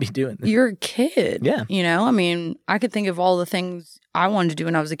they want to be doing. You're a kid. Yeah. I mean, I could think of all the things I wanted to do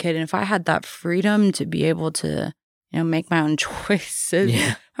when I was a kid. And if I had that freedom to be able to, make my own choices,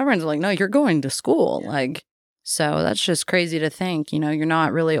 my friends are like, no, you're going to school. So that's just crazy to think, you're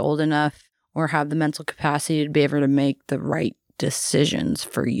not really old enough or have the mental capacity to be able to make the right decisions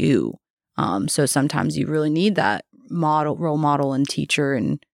for you. So sometimes you really need that role model and teacher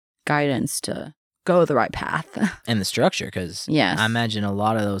and guidance to go the right path. And the structure, because I imagine a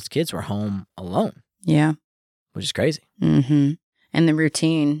lot of those kids were home alone. Yeah. Which is crazy. Mm-hmm. And the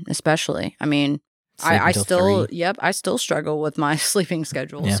routine, especially. I mean, I still struggle with my sleeping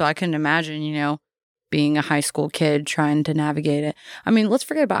schedule. Yeah. So I can imagine, being a high school kid trying to navigate it. I mean, let's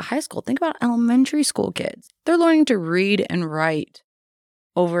forget about high school. Think about elementary school kids. They're learning to read and write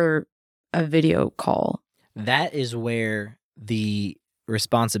over a video call. That is where the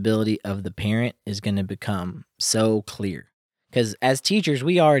responsibility of the parent is going to become so clear. Because as teachers,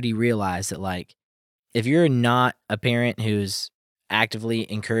 we already realize that, like, if you're not a parent who's actively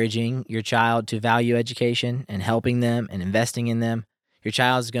encouraging your child to value education and helping them and investing in them, your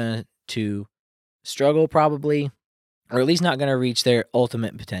child's going to struggle probably, or at least not going to reach their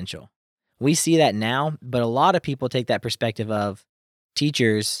ultimate potential. We see that now, but a lot of people take that perspective of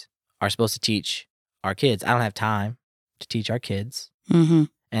teachers are supposed to teach our kids. I don't have time to teach our kids. Mm-hmm.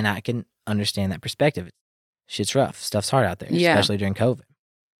 And I can understand that perspective. Shit's rough. Stuff's hard out there, Yeah. especially during COVID.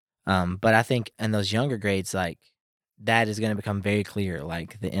 But I think in those younger grades, like, that is going to become very clear,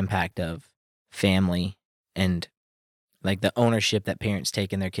 like, the impact of family and, like, the ownership that parents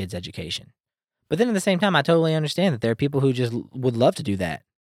take in their kids' education. But then at the same time, I totally understand that there are people who just would love to do that.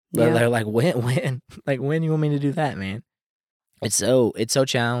 But Yeah. they're like, when? Like, when you want me to do that, man? It's so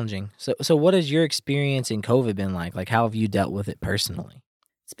challenging. So what has your experience in COVID been like? Like, how have you dealt with it personally?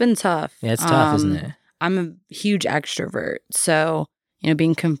 It's been tough. Yeah, it's tough, isn't it? I'm a huge extrovert. So,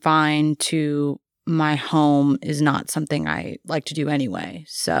 being confined to my home is not something I like to do anyway.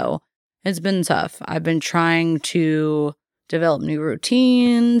 So it's been tough. I've been trying to develop new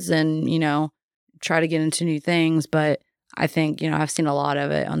routines and, try to get into new things. But I think, I've seen a lot of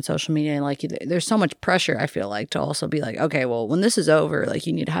it on social media. And like, there's so much pressure, I feel like, to also be like, okay, well, when this is over, like,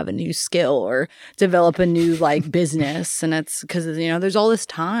 you need to have a new skill or develop a new, like, business. And it's because, there's all this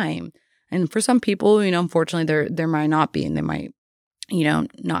time. And for some people, unfortunately, there might not be, and they might,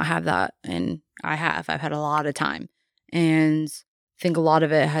 not have that. And I've had a lot of time. And I think a lot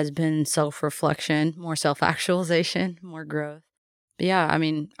of it has been self-reflection, more self-actualization, more growth. But yeah, I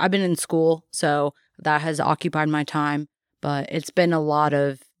mean, I've been in school, so that has occupied my time. But it's been a lot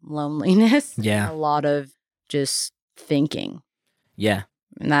of loneliness. Yeah. A lot of just thinking. Yeah.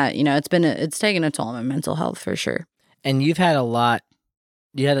 And that, it's taken a toll on my mental health for sure. And you've had a lot.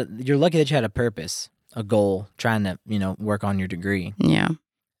 You're lucky that you had a purpose, a goal, trying to, work on your degree. Yeah.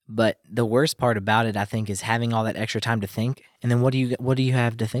 But the worst part about it, I think, is having all that extra time to think. And then what do you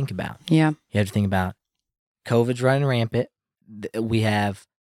have to think about? Yeah. You have to think about COVID's running rampant. We have,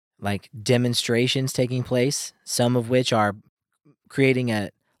 like, demonstrations taking place, some of which are creating a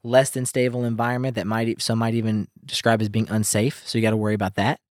less than stable environment that some might even describe as being unsafe. So you got to worry about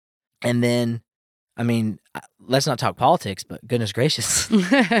that. And then, I mean, let's not talk politics, but goodness gracious.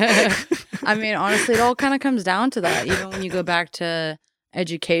 I mean, honestly, it all kind of comes down to that. Even when you go back to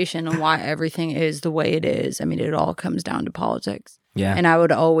education and why everything is the way it is, I mean, it all comes down to politics. Yeah. And I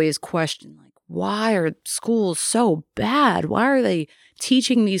would always question, like, why are schools so bad? Why are they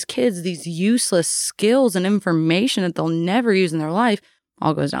teaching these kids these useless skills and information that they'll never use in their life?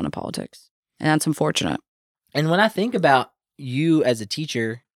 All goes down to politics. And that's unfortunate. And when I think about you as a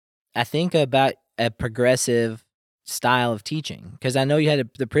teacher, I think about a progressive style of teaching, because I know you had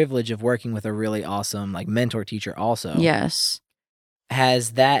the privilege of working with a really awesome, like, mentor teacher also. Yes.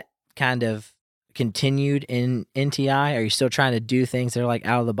 Has that kind of continued in NTI? Are you still trying to do things that are, like,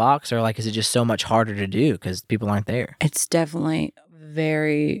 out of the box, or, like, is it just so much harder to do because people aren't there? It's definitely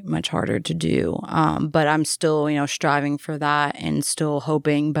very much harder to do. But I'm still, striving for that and still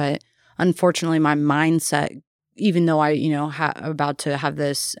hoping. But unfortunately, my mindset, even though I, about to have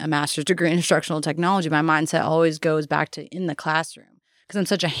a master's degree in instructional technology, my mindset always goes back to in the classroom, because I'm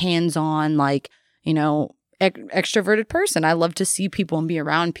such a hands-on, like, extroverted person. I love to see people and be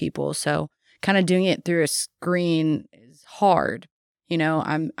around people. So kind of doing it through a screen is hard.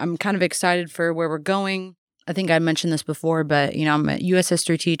 I'm kind of excited for where we're going. I think I mentioned this before, but, I'm a U.S.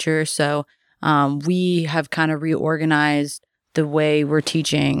 history teacher. So we have kind of reorganized the way we're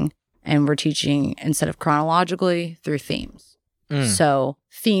teaching, and we're teaching instead of chronologically through themes. So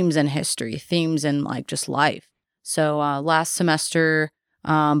themes in history, themes in, like, just life. So last semester,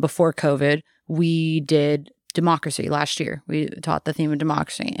 before COVID, we did democracy last year. We taught the theme of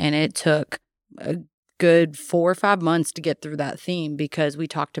democracy, and it took a good 4 or 5 months to get through that theme, because we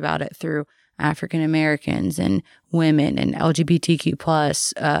talked about it through African Americans and women and LGBTQ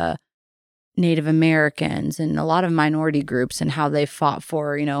plus, Native Americans, and a lot of minority groups, and how they fought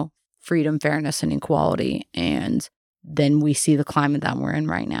for, freedom, fairness, and equality. And then we see the climate that we're in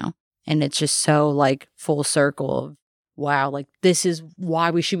right now. And it's just so, like, full circle of, wow, like, this is why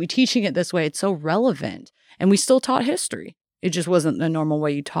we should be teaching it this way. It's so relevant. And we still taught history. It just wasn't the normal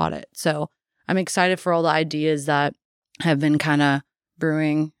way you taught it. So I'm excited for all the ideas that have been kind of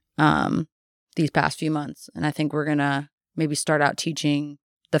brewing these past few months. And I think we're going to maybe start out teaching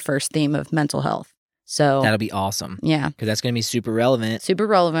the first theme of mental health. So that'll be awesome. Yeah. Because that's going to be super relevant. Super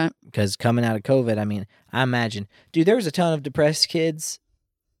relevant. Because coming out of COVID, I mean, I imagine, dude, there was a ton of depressed kids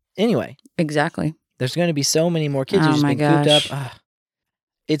anyway. Exactly. There's going to be so many more kids who've just been cooped up.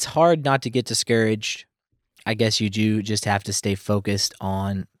 it's hard not to get discouraged. I guess you do just have to stay focused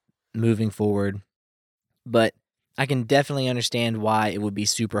on moving forward. But I can definitely understand why it would be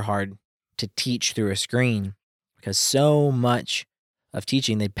super hard to teach through a screen, because so much of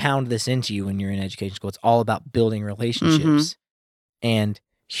teaching, they pound this into you when you're in education school. It's all about building relationships. And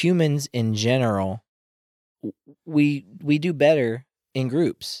humans in general, we do better in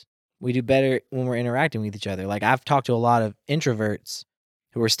groups. We do better when we're interacting with each other. Like, I've talked to a lot of introverts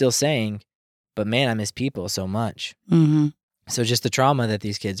who are still saying, but man, I miss people so much. So just the trauma that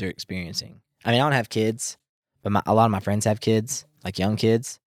these kids are experiencing. I mean, I don't have kids, but a lot of my friends have kids, like young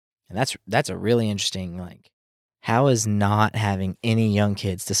kids. And that's a really interesting, like, how is not having any young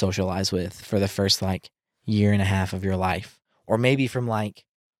kids to socialize with for the first, like, year and a half of your life? Or maybe from, like,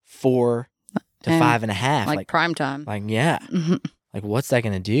 4 to 5.5. Like prime time. Like, yeah. Like, what's that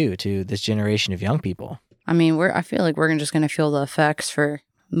going to do to this generation of young people? I mean, I feel like we're just going to feel the effects for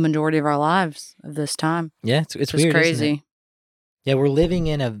the majority of our lives of this time. Yeah, it's weird, crazy. Isn't it? Yeah, we're living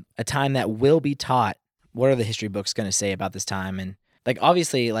in a time that will be taught. What are the history books going to say about this time? And, like,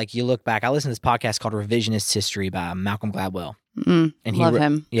 obviously, like, you look back. I listened to this podcast called Revisionist History by Malcolm Gladwell. And love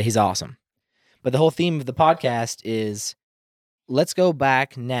him. Yeah, he's awesome. But the whole theme of the podcast is, let's go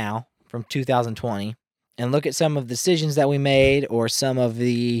back now from 2020 and look at some of the decisions that we made or some of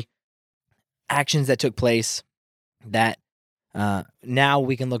the actions that took place that now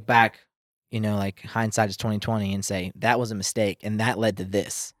we can look back, like, hindsight is 2020, and say that was a mistake and that led to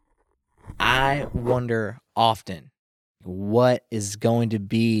this. I wonder often what is going to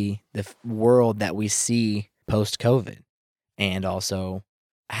be the world that we see post-COVID, and also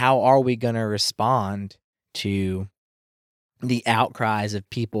how are we going to respond to the outcries of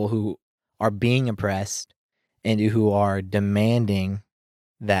people who are being oppressed and who are demanding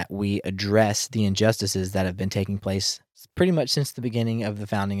that we address the injustices that have been taking place pretty much since the beginning of the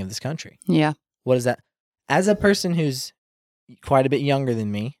founding of this country. Yeah. What is that? As a person who's quite a bit younger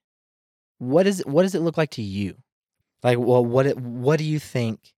than me, what does it look like to you? Like, well, what do you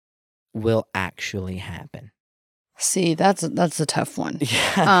think will actually happen? See, that's a tough one.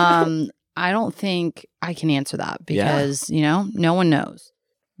 Yeah. I don't think I can answer that because, no one knows.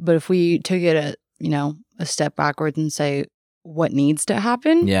 But if we took it a step backwards and say what needs to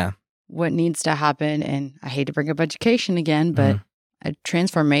happen? Yeah. What needs to happen, and I hate to bring up education again, but a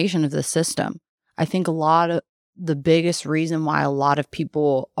transformation of the system. I think a lot of the biggest reason why a lot of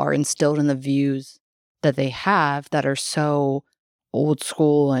people are instilled in the views that they have that are so old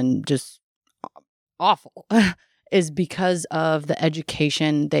school and just awful is because of the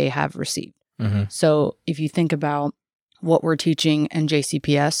education they have received. So if you think about what we're teaching in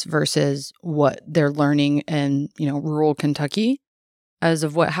JCPS versus what they're learning in, rural Kentucky as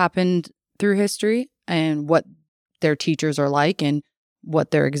of what happened through history and what their teachers are like and what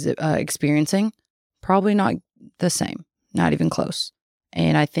they're experiencing, probably not the same, not even close.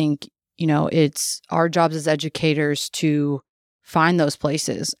 And I think, it's our jobs as educators to find those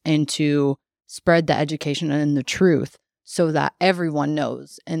places and to spread the education and the truth so that everyone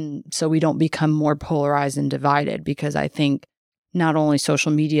knows. And so we don't become more polarized and divided, because I think not only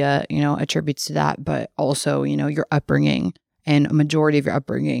social media, attributes to that, but also, your upbringing, and a majority of your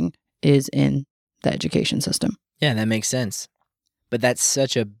upbringing is in the education system. Yeah, that makes sense. But that's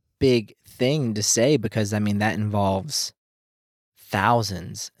such a big thing to say because, I mean, that involves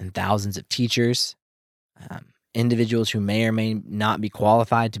thousands and thousands of teachers, individuals who may or may not be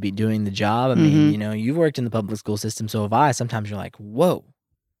qualified to be doing the job. I mean, you've worked in the public school system, so have I. Sometimes you're like, whoa,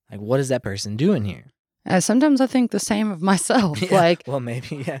 like, what is that person doing here? Sometimes I think the same of myself. Yeah, well,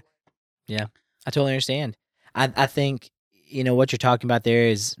 maybe, yeah. Yeah, I totally understand. I think, what you're talking about there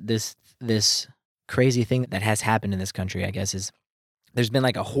is this crazy thing that has happened in this country, I guess, is there's been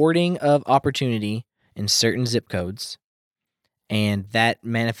like a hoarding of opportunity in certain zip codes. And that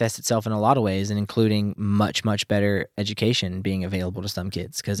manifests itself in a lot of ways, and including much, much better education being available to some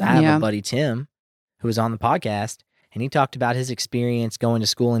kids. Because I have a buddy, Tim, who was on the podcast, and he talked about his experience going to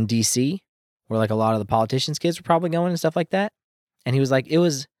school in D.C., where like a lot of the politicians' kids were probably going and stuff like that. And he was like, it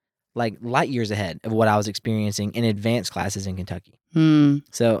was like light years ahead of what I was experiencing in advanced classes in Kentucky.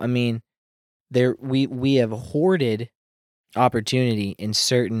 So, I mean, we have hoarded opportunity in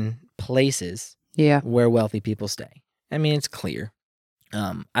certain places where wealthy people stay. I mean, it's clear.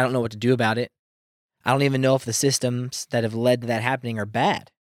 I don't know what to do about it. I don't even know if the systems that have led to that happening are bad.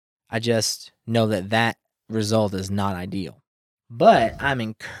 I just know that result is not ideal. But I'm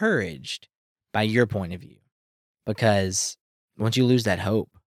encouraged by your point of view, because once you lose that hope,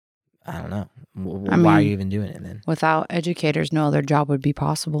 I don't know. Why are you even doing it then? Without educators, no other job would be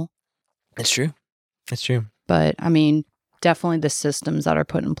possible. It's true. It's true. But, I mean, definitely the systems that are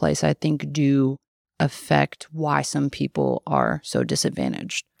put in place, I think, do affect why some people are so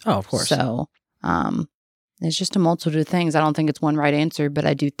disadvantaged. Oh, of course. So it's just a multitude of things. I don't think it's one right answer, but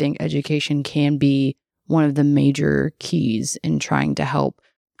I do think education can be one of the major keys in trying to help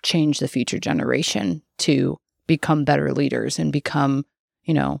change the future generation to become better leaders and become,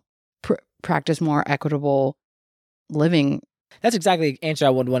 practice more equitable living. That's exactly the answer I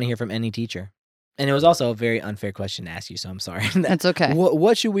would want to hear from any teacher. And it was also a very unfair question to ask you, so I'm sorry. That's okay.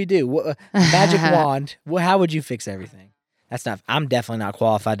 What should we do? Magic wand. How would you fix everything? I'm definitely not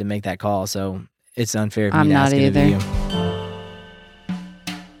qualified to make that call, so it's unfair of me to ask it of you.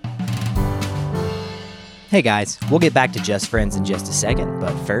 Hey guys, we'll get back to Just Friends in just a second,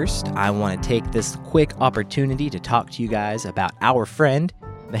 but first, I want to take this quick opportunity to talk to you guys about our friend,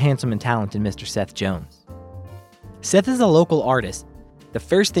 the handsome and talented Mr. Seth Jones. Seth is a local artist. The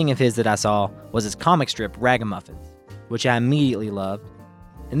first thing of his that I saw was his comic strip, Ragamuffins, which I immediately loved.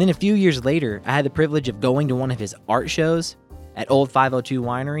 And then a few years later, I had the privilege of going to one of his art shows at Old 502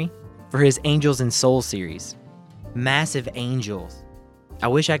 Winery for his Angels and Souls series. Massive angels. I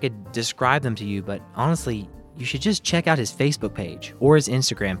wish I could describe them to you, but honestly, you should just check out his Facebook page or his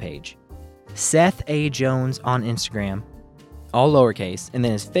Instagram page. Seth A. Jones on Instagram, all lowercase, and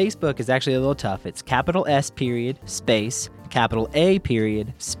then his Facebook is actually a little tough. It's capital S period, space, capital A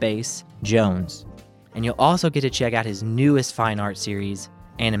period, space, Jones. And you'll also get to check out his newest fine art series,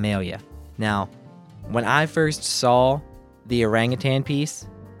 Animalia. Now, when I first saw the orangutan piece,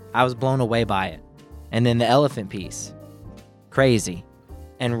 I was blown away by it. And then the elephant piece. Crazy.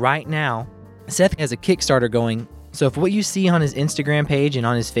 And right now, Seth has a Kickstarter going. So if what you see on his Instagram page and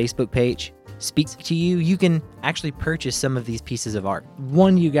on his Facebook page speaks to you, you can actually purchase some of these pieces of art.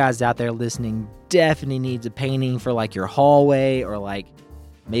 One of you guys out there listening definitely needs a painting for like your hallway or like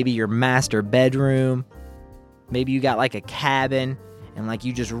maybe your master bedroom. Maybe you got like a cabin and like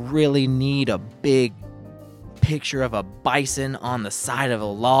you just really need a big picture of a bison on the side of a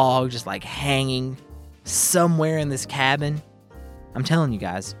log, just like hanging somewhere in this cabin. I'm telling you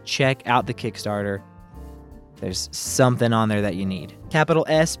guys, check out the Kickstarter. There's something on there that you need. Capital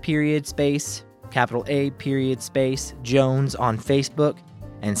S period space, capital A period space, Jones on Facebook,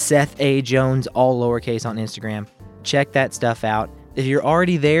 and Seth A. Jones, all lowercase, on Instagram. Check that stuff out. If you're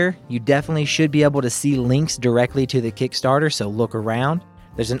already there, you definitely should be able to see links directly to the Kickstarter, so look around.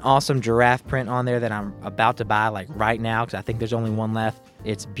 There's an awesome giraffe print on there that I'm about to buy like right now because I think there's only one left.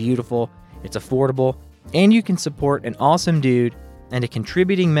 It's beautiful, it's affordable, and you can support an awesome dude and a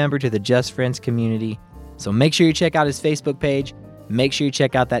contributing member to the Just Friends community. So make sure you check out his Facebook page, make sure you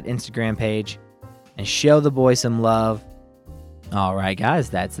check out that Instagram page, and show the boy some love. All right, guys,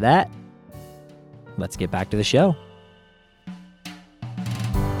 that's that. Let's get back to the show.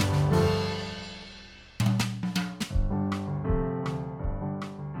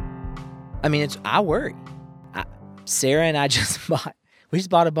 I mean, I worry. Sarah and I just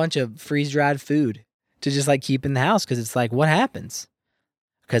bought a bunch of freeze-dried food to just like keep in the house because it's like, what happens?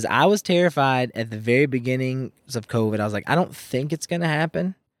 Because I was terrified at the very beginnings of COVID. I was like, I don't think it's going to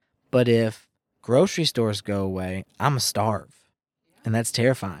happen. But if grocery stores go away, I'm going to starve. And that's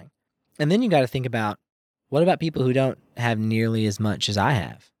terrifying. And then you got to think about, what about people who don't have nearly as much as I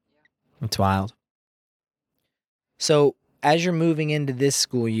have? It's wild. So as you're moving into this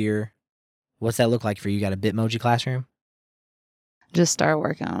school year, what's that look like for you? You got a Bitmoji classroom? Just start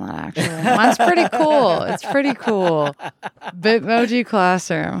working on that, actually. Mine's pretty cool. It's pretty cool. Bitmoji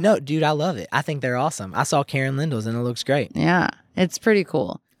classroom. No, dude, I love it. I think they're awesome. I saw Karen Lindell's and it looks great. Yeah, it's pretty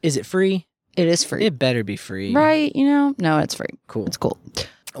cool. Is it free? It is free. It better be free. Right, No, it's free. Cool. It's cool.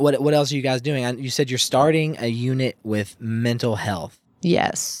 What else are you guys doing? You said you're starting a unit with mental health.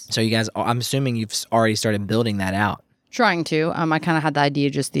 Yes. So you guys, I'm assuming you've already started building that out. Trying to. I kind of had the idea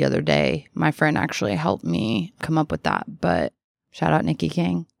just the other day. My friend actually helped me come up with that, but shout out Nikki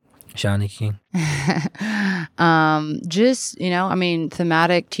King. Shout out Nikki King.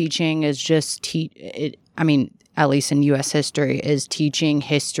 Thematic teaching is just at least in U.S. history, is teaching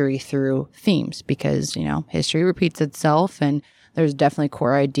history through themes because, history repeats itself and there's definitely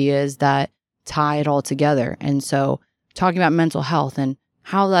core ideas that tie it all together. And so talking about mental health and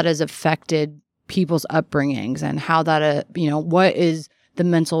how that has affected people's upbringings and how that, what is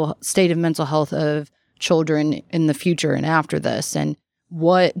the state of mental health of children in the future and after this, and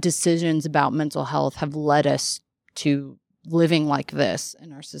what decisions about mental health have led us to living like this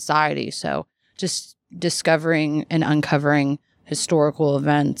in our society. So just discovering and uncovering historical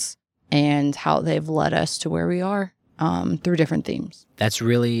events and how they've led us to where we are through different themes. That's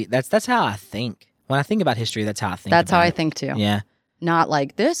how I think. When I think about history, that's how I think. That's how I think too. Yeah. Not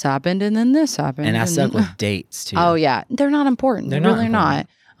like this happened and then this happened. And I suck with dates too. Oh, yeah. They're not important. They're They're not really important.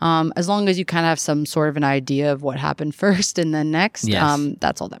 not. As long as you kind of have some sort of an idea of what happened first and then next, Yes.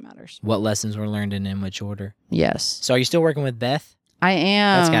 that's all that matters. What lessons were learned and in which order? Yes. So are you still working with Beth? I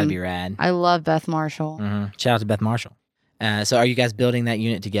am. That's got to be rad. I love Beth Marshall. Shout out to Beth Marshall. So are you guys building that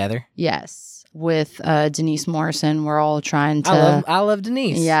unit together? Yes. With Denise Morrison, we're all trying to. I love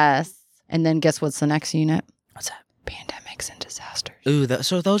Denise. Yes. And then guess what's the next unit? What's that? Pandemics and disasters. Ooh,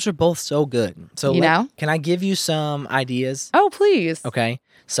 so those are both so good. So can I give you some ideas? Oh, please. Okay.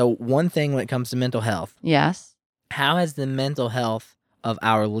 So one thing when it comes to mental health, Yes. how has the mental health of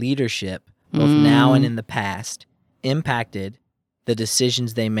our leadership, both now and in the past, impacted the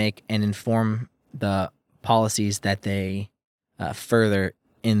decisions they make and inform the policies that they further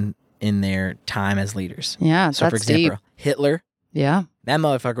in their time as leaders? Yeah. So, for that's example, deep. Hitler, Yeah. that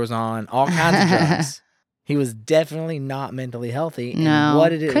motherfucker was on all kinds of drugs. He was definitely not mentally healthy. And No. what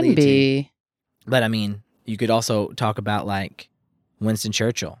did it couldn't lead to? be. But I mean, you could also talk about like Winston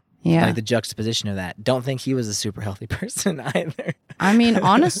Churchill. Yeah. Like the juxtaposition of that. Don't think he was a super healthy person either. I mean,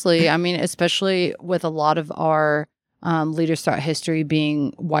 honestly, especially with a lot of our leaders throughout history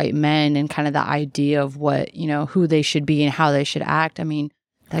being white men and kind of the idea of what, who they should be and how they should act. I mean,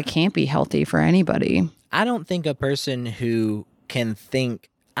 that can't be healthy for anybody. I don't think a person who can think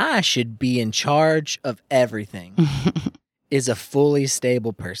I should be in charge of everything is a fully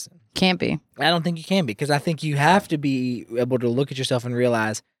stable person. Can't be. I don't think you can be, because I think you have to be able to look at yourself and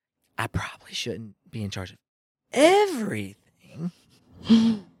realize I probably shouldn't be in charge of everything.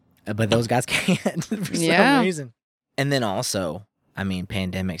 But those guys can't for some reason. And then also, I mean,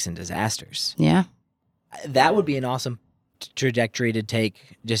 pandemics and disasters. Yeah. That would be an awesome trajectory to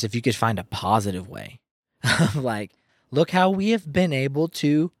take, just if you could find a positive way. Like, look how we have been able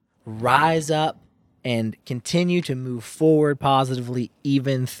to rise up and continue to move forward positively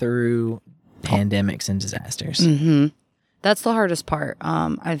even through pandemics and disasters. Mm-hmm. That's the hardest part.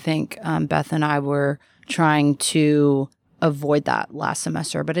 I think Beth and I were trying to avoid that last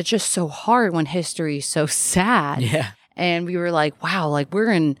semester, but it's just so hard when history is so sad. Yeah. And we were like, wow, like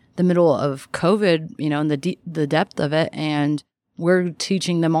we're in the middle of COVID, in the depth of it. And we're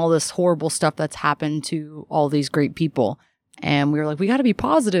teaching them all this horrible stuff that's happened to all these great people. And we were like, we got to be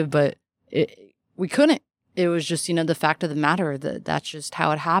positive, but we couldn't. It was just, the fact of the matter that that's just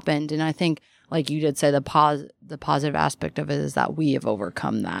how it happened. And I think, like you did say, the positive aspect of it is that we have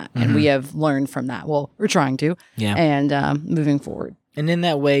overcome that and we have learned from that. Well, we're trying to. Yeah. And moving forward. And in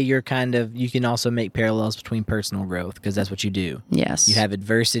that way, you can also make parallels between personal growth, because that's what you do. Yes. You have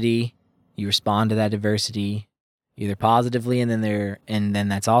adversity, you respond to that adversity either positively, and then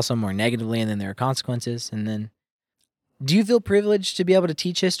that's awesome, or negatively, and then there are consequences. And then, do you feel privileged to be able to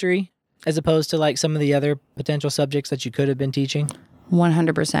teach history as opposed to like some of the other potential subjects that you could have been teaching?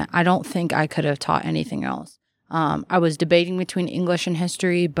 100%. I don't think I could have taught anything else. I was debating between English and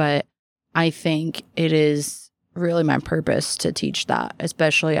history, but I think it is really my purpose to teach that,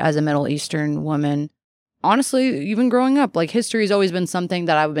 especially as a Middle Eastern woman. Honestly, even growing up, like history has always been something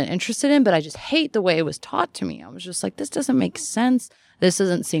that I've been interested in, but I just hate the way it was taught to me. I was just like, this doesn't make sense. This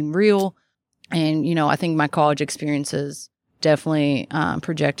doesn't seem real. And, I think my college experiences definitely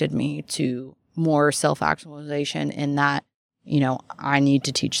projected me to more self-actualization in that, I need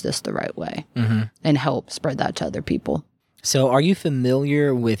to teach this the right way and help spread that to other people. So are you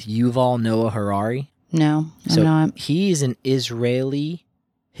familiar with Yuval Noah Harari? No, I'm not. He's an Israeli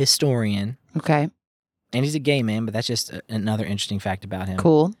historian. Okay. And he's a gay man, but that's just another interesting fact about him.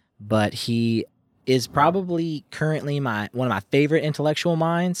 Cool. But he is probably currently one of my favorite intellectual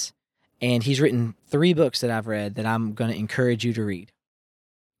minds. And he's written 3 books that I've read that I'm going to encourage you to read.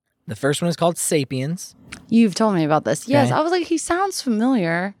 The first one is called Sapiens. You've told me about this. Yes, Okay. I was like, he sounds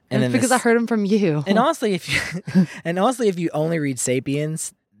familiar. And then because I heard him from you. And honestly, if you only read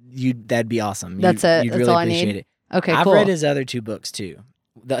Sapiens, that'd be awesome. That's it. You'd That's really all I appreciate need? it. Okay, I've cool. read his other 2 books too.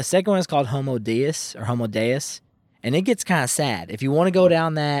 The second one is called Homo Deus, and it gets kind of sad. If you want to go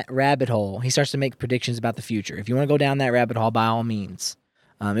down that rabbit hole, he starts to make predictions about the future. If you want to go down that rabbit hole, by all means.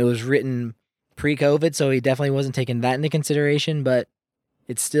 It was written pre-COVID, so he definitely wasn't taking that into consideration, but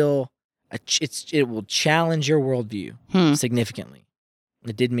it's still it will challenge your worldview significantly.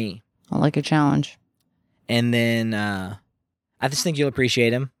 It did me. I like a challenge. And then I just think you'll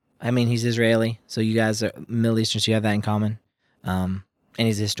appreciate him. I mean, he's Israeli, so you guys are Middle Eastern, so you have that in common. And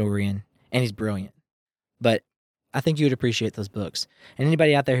he's a historian, and he's brilliant. But I think you would appreciate those books. And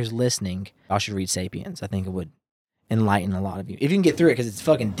anybody out there who's listening, y'all should read Sapiens. I think it would enlighten a lot of you. If you can get through it, because it's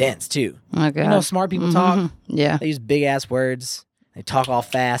fucking dense, too. Oh, God. You know how smart people talk? Yeah. They use big-ass words. They talk all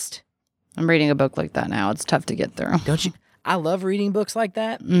fast. I'm reading a book like that now. It's tough to get through. Don't you? I love reading books like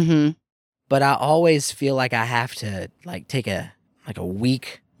that, Mm-hmm. but I always feel like I have to like take a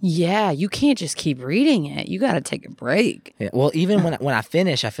week. Yeah, you can't just keep reading it. You got to take a break. Yeah, well, even when I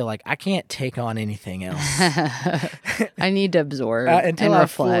finish, I feel like I can't take on anything else I need to absorb until and I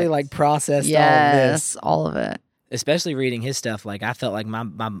reflect. fully like processed Yes, all of this. all of it. Especially reading his stuff, like I felt like my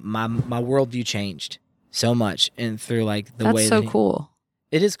worldview changed so much, and through like the way That's so that cool.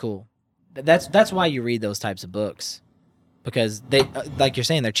 it is cool. That's why you read those types of books, because they like you're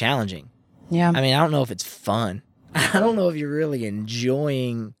saying, they're challenging. Yeah. I mean, I don't know if it's fun. I don't know if you're really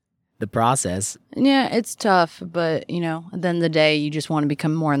enjoying the process. Yeah, it's tough, but at the end of the day, you just want to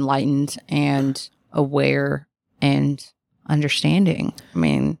become more enlightened and aware and understanding. I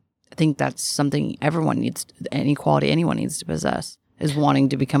mean, I think that's something everyone needs, any quality anyone needs to possess, is wanting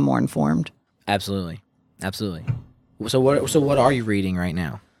to become more informed. Absolutely. So what are you reading right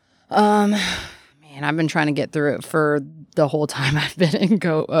now? Man, I've been trying to get through it for the whole time I've been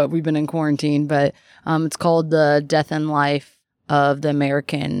we've been in quarantine, but it's called The Death and Life of the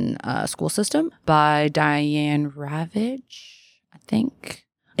American School System by Diane Ravitch, I think.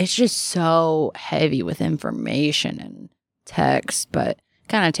 It's just so heavy with information and text, but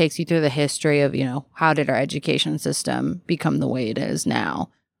kind of takes you through the history of, how did our education system become the way it is now?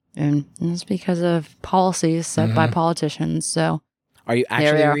 And it's because of policies set by politicians. So, are you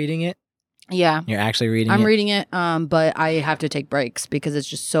actually reading it? Yeah. You're actually reading it? I'm reading it, but I have to take breaks because it's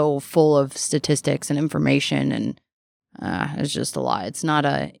just so full of statistics and information, and it's just a lot. It's not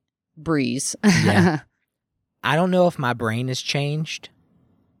a breeze. Yeah. I don't know if my brain has changed.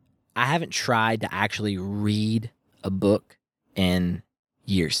 I haven't tried to actually read a book in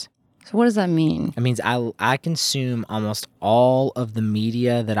years. So what does that mean? It means I consume almost all of the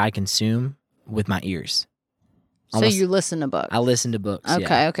media that I consume with my ears. So you listen to books? I listen to books.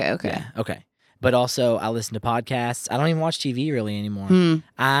 Okay, yeah. okay. Yeah, okay. But also, I listen to podcasts. I don't even watch TV really anymore.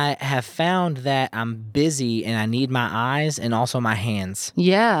 I have found that I'm busy and I need my eyes and also my hands.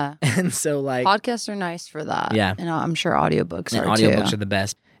 Yeah. And so, like, podcasts are nice for that. Yeah. And I'm sure audiobooks are too. Audiobooks are the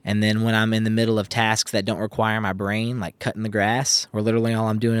best. And then when I'm in the middle of tasks that don't require my brain, like cutting the grass, where literally all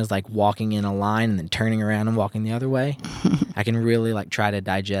I'm doing is like walking in a line and then turning around and walking the other way, I can really like try to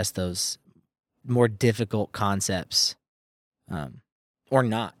digest those more difficult concepts, or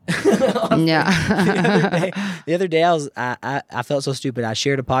not. Yeah. The other day I felt so stupid. I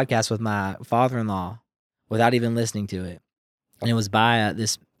shared a podcast with my father-in-law without even listening to it, and it was by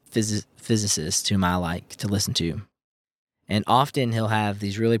this physicist whom I like to listen to. And often he'll have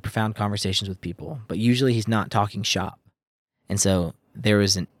these really profound conversations with people, but usually he's not talking shop. And so there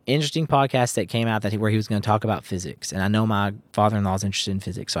was an interesting podcast that came out where he was going to talk about physics. And I know my father-in-law is interested in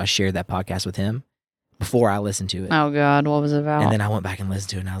physics, so I shared that podcast with him before I listened to it. Oh, God, what was it about? And then I went back and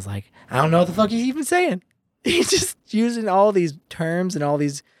listened to it, and I was like, I don't know what the fuck he's even saying. He's just using all these terms and all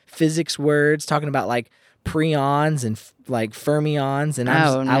these physics words, talking about like preons and like fermions. And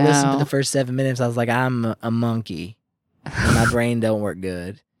I listened to the first 7 minutes. I was like, I'm a monkey. And my brain don't work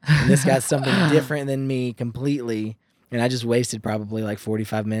good. And this guy's something different than me completely. And I just wasted probably like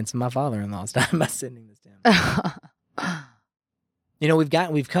 45 minutes of my father-in-law's time by sending this down.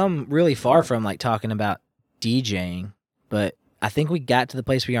 We've come really far from like talking about DJing, but I think we got to the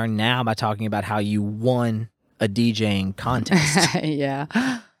place we are now by talking about how you won a DJing contest.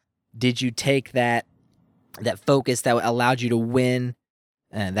 Yeah. Did you take that focus that allowed you to win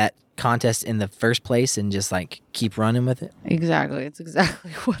that contest in the first place and just like keep running with it? Exactly. It's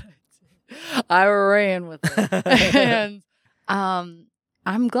exactly what I did. I ran with it. And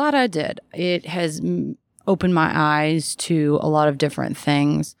I'm glad I did. It has opened my eyes to a lot of different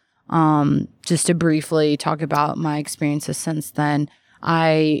things. Just to briefly talk about my experiences since then,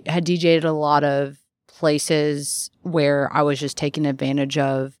 I had DJed at a lot of places where I was just taken advantage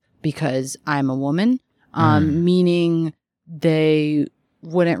of because I'm a woman, meaning they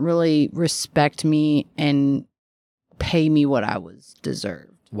wouldn't really respect me and pay me what I was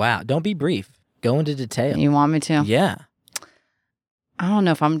deserved. Wow. Don't be brief. Go into detail. You want me to? Yeah. I don't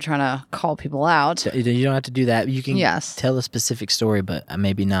know if I'm trying to call people out. You don't have to do that. You can Yes. tell a specific story, but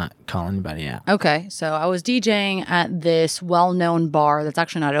maybe not call anybody out. Okay. So I was DJing at this well-known bar that's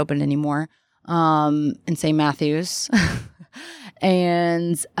actually not open anymore in St. Matthews.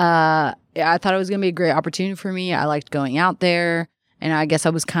 And I thought it was going to be a great opportunity for me. I liked going out there. And I guess I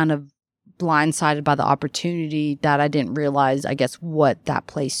was kind of blindsided by the opportunity that I didn't realize, I guess, what that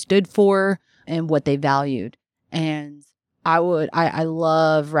place stood for and what they valued. And I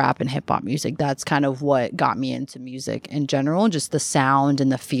love rap and hip hop music. That's kind of what got me into music in general, just the sound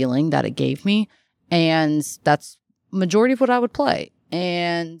and the feeling that it gave me. And that's majority of what I would play.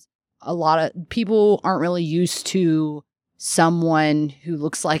 And a lot of people aren't really used to someone who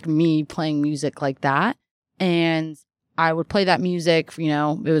looks like me playing music like that. And I would play that music,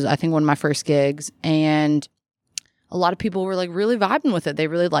 it was, I think, one of my first gigs. And a lot of people were like really vibing with it. They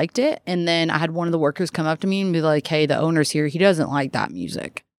really liked it. And then I had one of the workers come up to me and be like, hey, the owner's here. He doesn't like that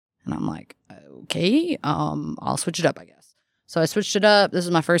music. And I'm like, okay, I'll switch it up, I guess. So I switched it up. This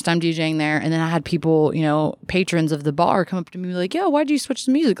was my first time DJing there. And then I had people, patrons of the bar come up to me and be like, yo, why'd you switch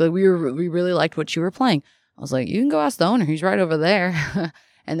the music? Like, we really liked what you were playing. I was like, you can go ask the owner. He's right over there.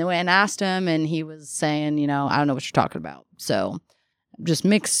 And then went and asked him, and he was saying, I don't know what you're talking about. So just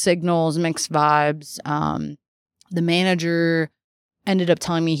mixed signals, mixed vibes. The manager ended up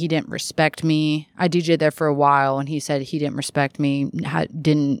telling me he didn't respect me. I DJed there for a while, and he said he didn't respect me,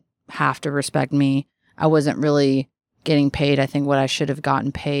 didn't have to respect me. I wasn't really getting paid, I think, what I should have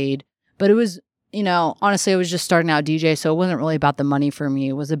gotten paid. But it was, honestly, I was just starting out DJ, so it wasn't really about the money for me.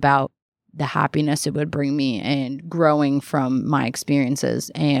 It was about the happiness it would bring me and growing from my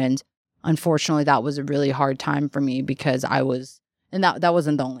experiences. And unfortunately, that was a really hard time for me because and that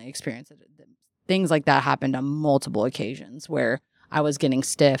wasn't the only experience. Things like that happened on multiple occasions where I was getting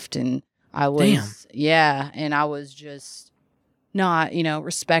stiffed and I was, and I was just not,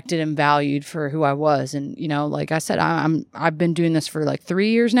 respected and valued for who I was. And, like I said, I've been doing this for like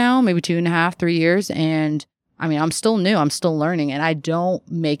 3 years now, maybe 2.5, 3 years. And I mean, I'm still new, I'm still learning, and I don't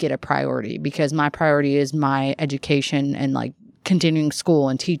make it a priority because my priority is my education and like continuing school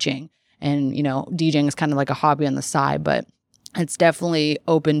and teaching. And, DJing is kind of like a hobby on the side, but it's definitely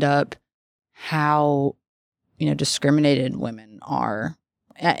opened up how, discriminated women are,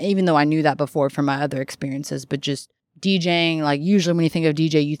 even though I knew that before from my other experiences, but just DJing, like usually when you think of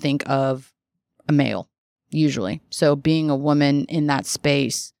DJ, you think of a male, usually. So being a woman in that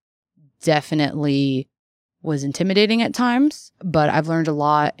space definitely was intimidating at times, but I've learned a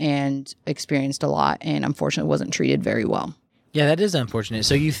lot and experienced a lot, and unfortunately wasn't treated very well. Yeah, that is unfortunate.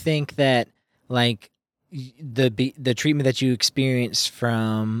 So you think that like the treatment that you experienced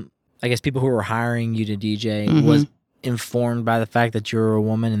from, I guess, people who were hiring you to DJ was informed by the fact that you're a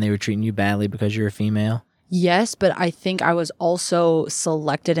woman and they were treating you badly because you're a female? Yes, but I think I was also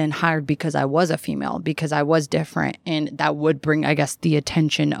selected and hired because I was a female, because I was different, and that would bring, I guess, the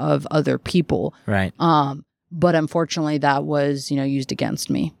attention of other people. Right. But unfortunately, that was, used against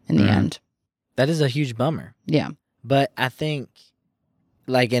me in the end. That is a huge bummer. Yeah. But I think,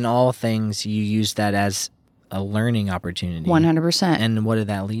 like in all things, you use that as a learning opportunity. 100%. And what did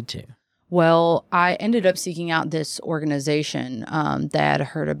that lead to? Well, I ended up seeking out this organization that I had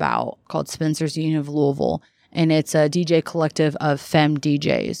heard about called Spencer's Union of Louisville, and it's a DJ collective of femme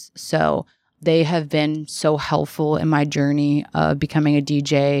DJs. So they have been so helpful in my journey of becoming a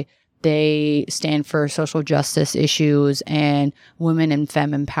DJ. They stand for social justice issues and women and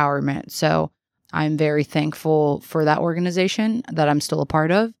femme empowerment. So I'm very thankful for that organization that I'm still a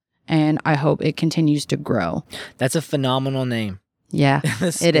part of, and I hope it continues to grow. That's a phenomenal name. Yeah,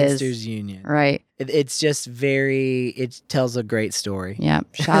 it is. Spinsters Union. Right. It's just it tells a great story. Yeah.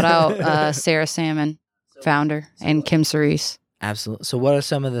 Shout out Sarah Salmon, founder, and Kim Cerise. Absolutely. So what are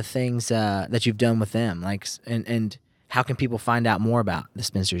some of the things that you've done with them? Like, and how can people find out more about the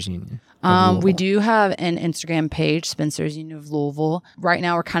Spinsters Union? We do have an Instagram page, Spinsters Union of Louisville. Right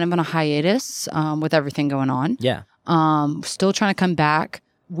now we're kind of on a hiatus with everything going on. Yeah. Still trying to come back.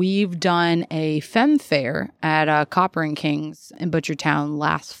 We've done a femme fair at Copper and Kings in Butchertown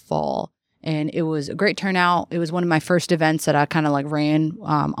last fall, and it was a great turnout. It was one of my first events that I kind of like ran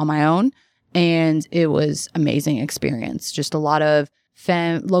on my own, and it was amazing experience. Just a lot of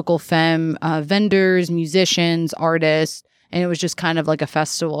local femme vendors, musicians, artists, and it was just kind of like a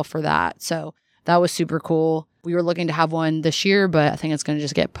festival for that. So that was super cool. We were looking to have one this year, but I think it's going to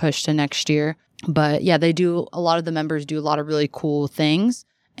just get pushed to next year. But yeah, a lot of the members do a lot of really cool things.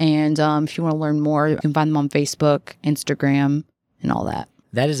 And if you want to learn more, you can find them on Facebook, Instagram, and all that.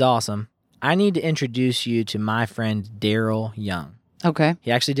 That is awesome. I need to introduce you to my friend Daryl Young. Okay. He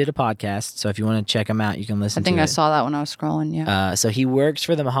actually did a podcast, so if you want to check him out, you can listen to it. I think I saw that when I was scrolling, yeah. So he works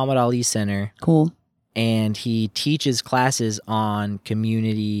for the Muhammad Ali Center. Cool. And he teaches classes on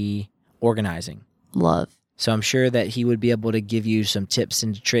community organizing. Love. So I'm sure that he would be able to give you some tips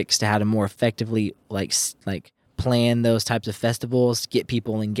and tricks to how to more effectively like plan those types of festivals, get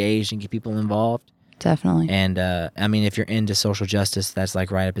people engaged and get people involved. Definitely. And I mean, if you're into social justice, that's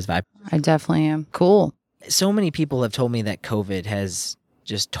like right up his vibe. I definitely am. Cool. So many people have told me that COVID has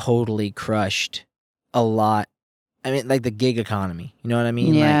just totally crushed a lot. I mean, like the gig economy. You know what I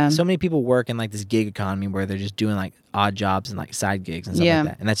mean? Yeah. Like, so many people work in like this gig economy where they're just doing like odd jobs and like side gigs and stuff like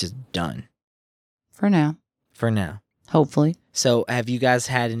that. And that's just done. For now. For now. Hopefully. So have you guys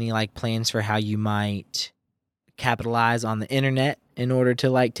had any like plans for how you might capitalize on the internet in order to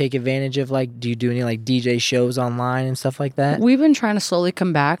like take advantage of like, do you do any like DJ shows online and stuff like that? We've been trying to slowly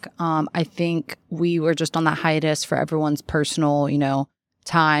come back. I think we were just on that hiatus for everyone's personal,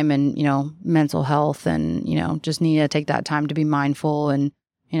 time and, mental health, and, just need to take that time to be mindful and,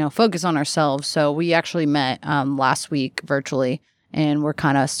 focus on ourselves. So we actually met last week virtually, and we're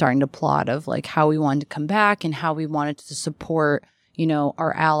kind of starting to plot of like how we wanted to come back and how we wanted to support,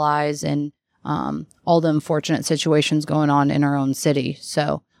 our allies and all the unfortunate situations going on in our own city.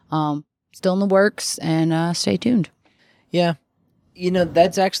 So still in the works, and stay tuned. Yeah.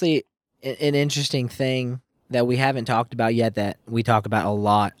 That's actually an interesting thing that we haven't talked about yet that we talk about a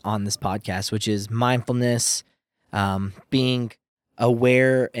lot on this podcast, which is mindfulness, being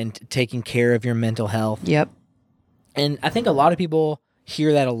aware and taking care of your mental health. Yep. And I think a lot of people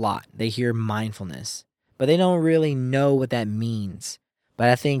hear that a lot. They hear mindfulness, but they don't really know what that means. But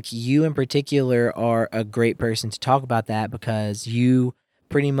I think you in particular are a great person to talk about that, because you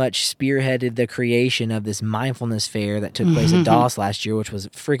pretty much spearheaded the creation of this mindfulness fair that took place at Dallas last year, which was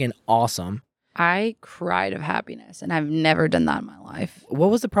freaking awesome. I cried of happiness, and I've never done that in my life.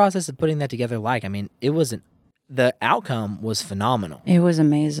 What was the process of putting that together like? I mean, the outcome was phenomenal. It was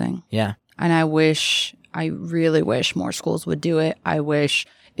amazing. Yeah. And I really wish more schools would do it. I wish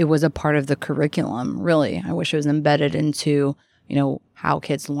it was a part of the curriculum, really. I wish it was embedded into, how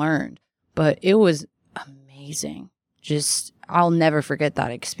kids learned. But it was amazing. I'll never forget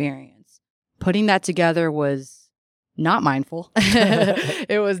that experience. Putting that together was not mindful.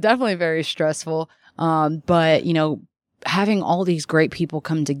 It was definitely very stressful. But, having all these great people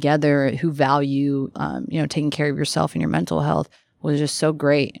come together who value, taking care of yourself and your mental health was just so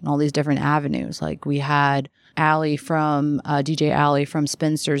great in all these different avenues. Like we had Allie from DJ Allie from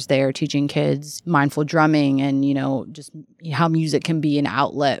Spinsters there teaching kids mindful drumming and, just how music can be an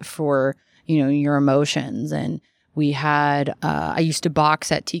outlet for, your emotions. And we had, I used to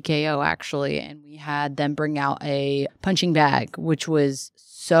box at TKO actually, and we had them bring out a punching bag, which was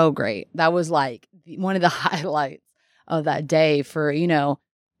so great. That was like one of the highlights of that day for,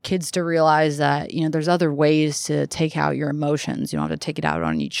 kids to realize that, there's other ways to take out your emotions. You don't have to take it out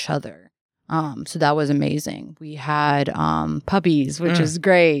on each other. So that was amazing. We had puppies, which is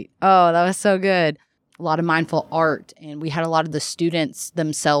great. Oh, that was so good. A lot of mindful art. And we had a lot of the students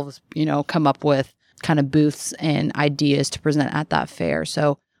themselves, come up with kind of booths and ideas to present at that fair.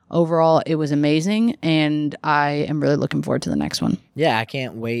 So overall, it was amazing. And I am really looking forward to the next one. Yeah, I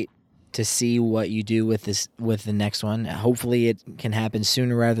can't wait to see what you do with the next one. Hopefully it can happen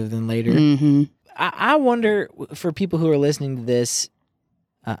sooner rather than later. Mm-hmm. I wonder, for people who are listening to this,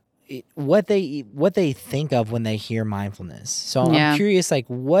 what they think of when they hear mindfulness. So I'm curious, like,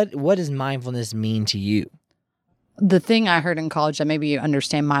 what does mindfulness mean to you? The thing I heard in college that maybe you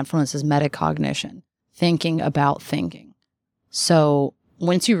understand mindfulness is metacognition, thinking about thinking. So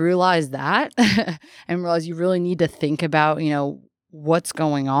once you realize that and realize you really need to think about, what's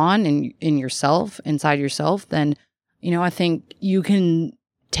going on in yourself, inside yourself, then, I think you can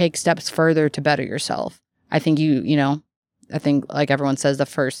take steps further to better yourself. I think I think like everyone says, the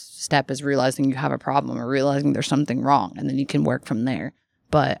first step is realizing you have a problem or realizing there's something wrong, and then you can work from there.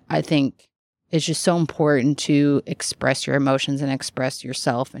 But I think it's just so important to express your emotions and express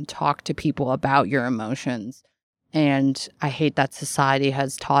yourself and talk to people about your emotions. And I hate that society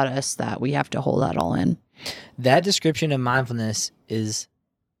has taught us that we have to hold that all in. That description of mindfulness is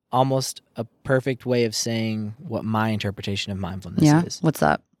almost a perfect way of saying what my interpretation of mindfulness is. What's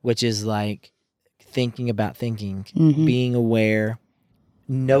that? Which is like thinking about thinking, being aware,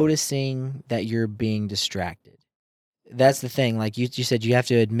 noticing that you're being distracted. That's the thing. Like you said, you have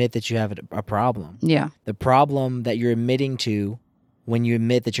to admit that you have a problem. Yeah. The problem that you're admitting to when you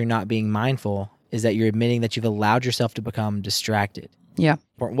admit that you're not being mindful is that you're admitting that you've allowed yourself to become distracted. Yeah.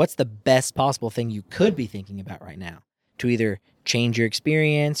 What's the best possible thing you could be thinking about right now to either change your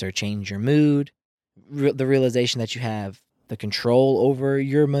experience or change your mood? The realization that you have the control over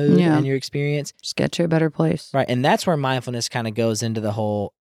your mood and your experience. Just get to a better place. Right. And that's where mindfulness kind of goes into the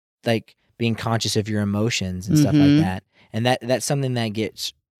whole, like, being conscious of your emotions and stuff like that. And that's something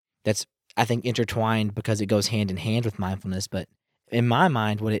that's, I think, intertwined because it goes hand in hand with mindfulness. But in my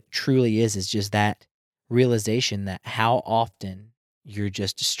mind, what it truly is just that realization that how often you're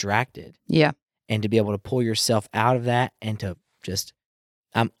just distracted. Yeah. And to be able to pull yourself out of that and to just,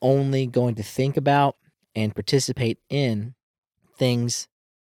 I'm only going to think about and participate in things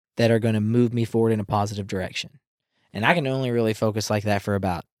that are going to move me forward in a positive direction. And I can only really focus like that for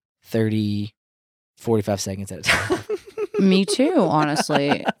about 30, 45 seconds at a time. Me too,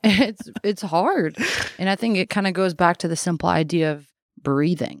 honestly. It's hard. And I think it kind of goes back to the simple idea of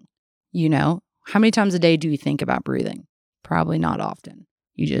breathing. how many times a day do you think about breathing? Probably not often.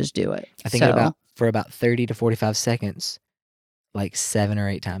 You just do it. I think for about 30 to 45 seconds, like 7 or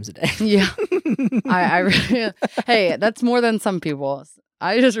 8 times a day. Yeah. Hey, that's more than some people.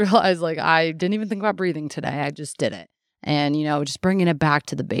 I just realized like I didn't even think about breathing today. I just did it. And, just bringing it back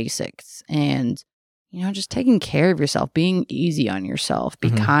to the basics and, just taking care of yourself, being easy on yourself, be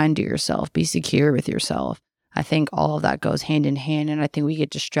kind to yourself, be secure with yourself. I think all of that goes hand in hand. And I think we get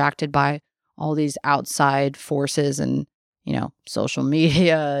distracted by all these outside forces and, social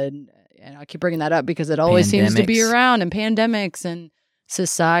media. And I keep bringing that up because it always seems to be around, and pandemics and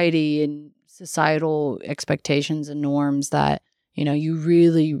society and societal expectations and norms that, you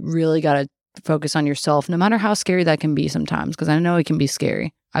really, really got to focus on yourself, no matter how scary that can be sometimes, because I know it can be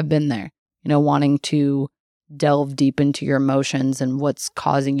scary. I've been there, wanting to delve deep into your emotions and what's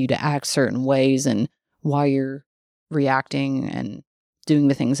causing you to act certain ways and why you're reacting and doing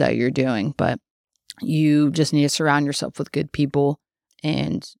the things that you're doing. But you just need to surround yourself with good people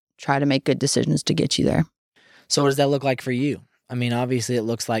and try to make good decisions to get you there. So what does that look like for you? I mean, obviously it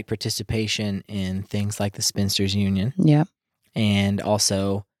looks like participation in things like the Spinsters Union. Yeah. And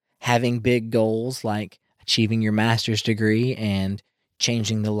also having big goals like achieving your master's degree and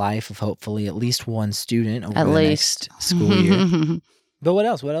changing the life of hopefully at least one student over the next school year. But what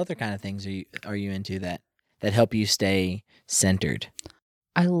else? What other kind of things are you into that help you stay centered?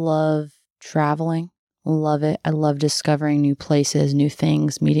 I love traveling. Love it. I love discovering new places, new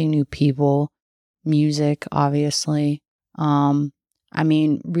things, meeting new people, music, obviously.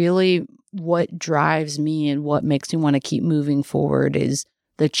 Really what drives me and what makes me want to keep moving forward is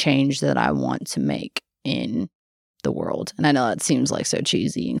the change that I want to make in the world. And I know that seems like so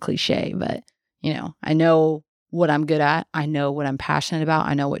cheesy and cliche, but, I know what I'm good at. I know what I'm passionate about.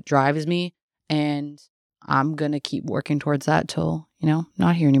 I know what drives me. And I'm going to keep working towards that till,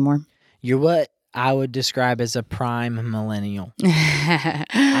 not here anymore. You're what I would describe as a prime millennial.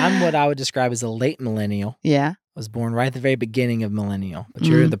 I'm what I would describe as a late millennial. Yeah. I was born right at the very beginning of millennial, but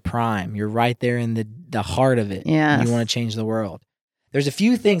you're the prime. You're right there in the heart of it. Yeah. You want to change the world. There's a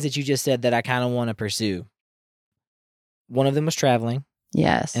few things that you just said that I kind of want to pursue. One of them was traveling.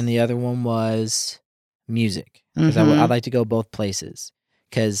 Yes. And the other one was music. Because I'd like to go both places.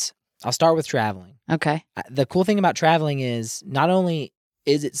 Because I'll start with traveling. Okay. The cool thing about traveling is not only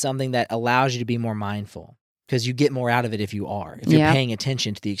is it something that allows you to be more mindful, because you get more out of it if you are. If you're paying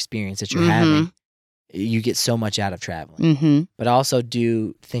attention to the experience that you're having, you get so much out of traveling. But I also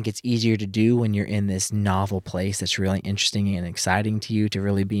do think it's easier to do when you're in this novel place that's really interesting and exciting to you to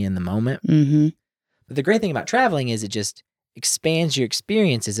really be in the moment. But the great thing about traveling is it just expands your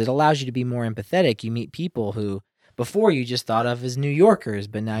experiences. It allows you to be more empathetic. You meet people who before you just thought of as New Yorkers,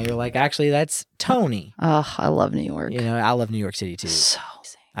 but now you're like, actually, that's Tony. Oh, I love New York. I love New York City too. So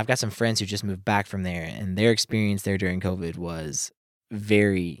I've got some friends who just moved back from there, and their experience there during COVID was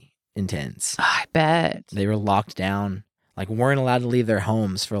very intense. I bet. They were locked down, like weren't allowed to leave their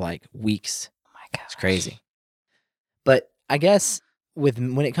homes for like weeks. Oh my God. It's crazy. But I guess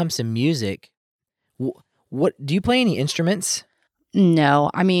when it comes to music, what do you play any instruments? No,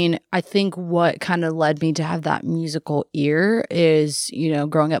 I think what kind of led me to have that musical ear is,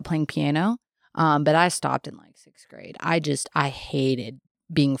 growing up playing piano. But I stopped in like 6th grade. I hated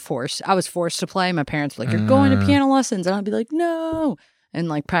being forced. I was forced to play. My parents were like, "You're going to piano lessons." And I'd be like, "No." And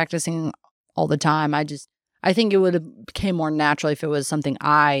like practicing all the time. I think it would have became more natural if it was something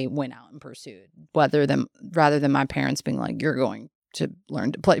I went out and pursued, rather than my parents being like, "You're going to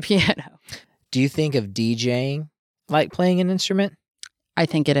learn to play piano." Do you think of DJing like playing an instrument? I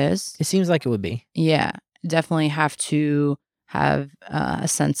think it is. It seems like it would be. Yeah, definitely have to have a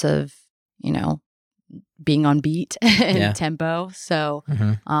sense of, being on beat and tempo. So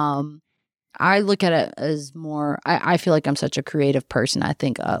I look at it as more, I feel like I'm such a creative person. I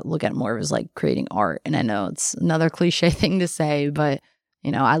think look at it more as like creating art. And I know it's another cliche thing to say, but,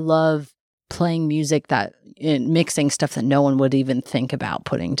 I love playing music mixing stuff that no one would even think about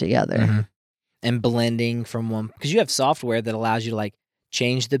putting together. And blending from one, because you have software that allows you to like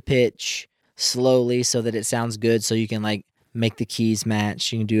change the pitch slowly so that it sounds good, so you can like make the keys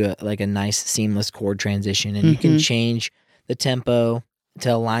match. You can do a nice seamless chord transition, and you can change the tempo to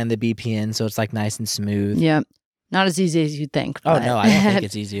align the BPM so it's like nice and smooth. Yeah. Not as easy as you think. Oh, no, I don't think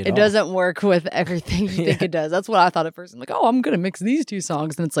it's easy at all. It doesn't work with everything you think it does. That's what I thought at first. I'm like, I'm going to mix these 2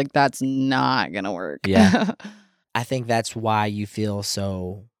 songs. And it's like, that's not going to work. Yeah. I think that's why you feel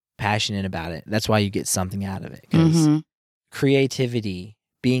so passionate about it. That's why you get something out of it. Because creativity,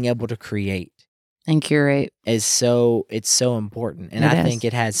 being able to create and curate it's so important. And I think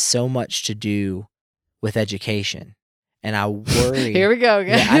it has so much to do with education And I worry. Here we go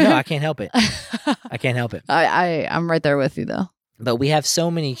again. Yeah, I know. I can't help it. I can't help it. I'm right there with you though. But we have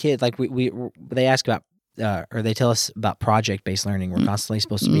so many kids. Like they ask about, or they tell us about project-based learning. We're constantly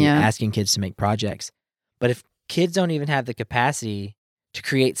supposed to be asking kids to make projects. But if kids don't even have the capacity to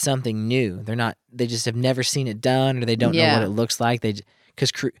create something new, they just have never seen it done, or they don't know what it looks like.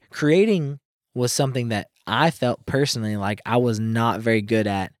 Because creating was something that I felt personally like I was not very good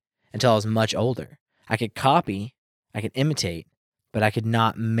at until I was much older. I could copy, I could imitate, but I could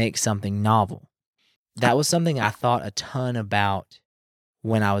not make something novel. That was something I thought a ton about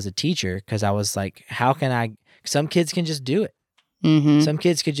when I was a teacher, because I was like, some kids can just do it. Mm-hmm. Some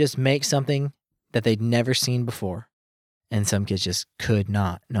kids could just make something that they'd never seen before. And some kids just could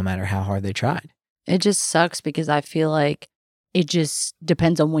not, no matter how hard they tried. It just sucks because I feel like it just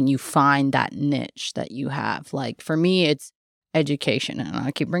depends on when you find that niche that you have. Like for me, it's education. And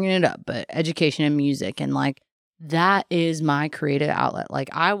I keep bringing it up, but education and music. And like, that is my creative outlet. Like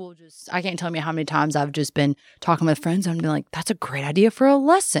I can't tell you how many times I've just been talking with friends. And I'm like, that's a great idea for a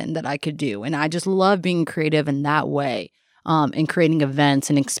lesson that I could do. And I just love being creative in that way, and creating events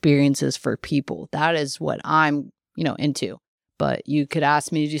and experiences for people. That is what I'm, into. But you could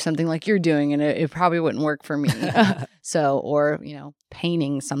ask me to do something like you're doing and it probably wouldn't work for me. Or,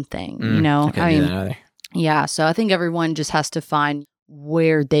 painting something, I mean, do that either. Yeah. So I think everyone just has to find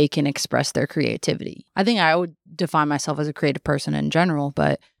where they can express their creativity. I think I would define myself as a creative person in general,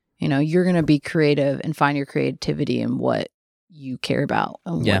 but you're going to be creative and find your creativity in what you care about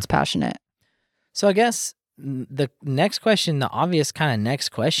and what's passionate. So I guess the next question, the obvious kind of next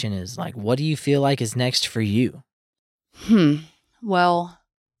question is like, what do you feel like is next for you? Well,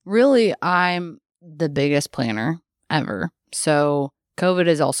 really, I'm the biggest planner ever. So COVID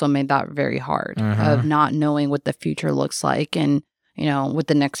has also made that very hard of not knowing what the future looks like and, what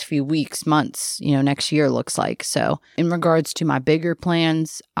the next few weeks, months, next year looks like. So in regards to my bigger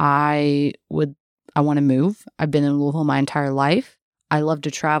plans, I want to move. I've been in Louisville my entire life. I love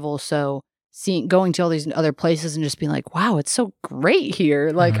to travel. So going to all these other places and just being like, wow, it's so great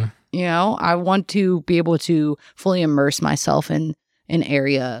here. Like, I want to be able to fully immerse myself in an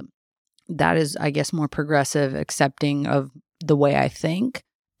area that is, I guess, more progressive, accepting of the way I think,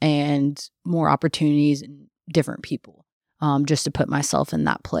 and more opportunities and different people, just to put myself in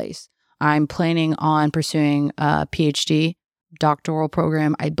that place. I'm planning on pursuing a PhD doctoral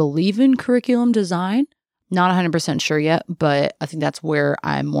program, I believe in curriculum design. Not 100% sure yet, but I think that's where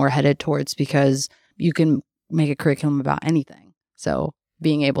I'm more headed towards, because you can make a curriculum about anything. So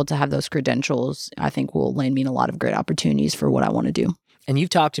being able to have those credentials, I think, will land me in a lot of great opportunities for what I want to do. And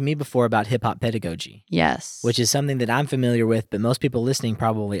you've talked to me before about hip-hop pedagogy. Yes. Which is something that I'm familiar with, but most people listening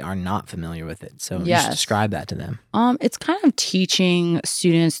probably are not familiar with it. So just describe that to them. It's kind of teaching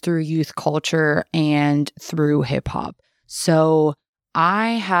students through youth culture and through hip-hop. So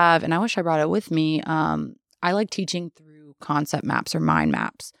I have, and I wish I brought it with me, I like teaching through concept maps or mind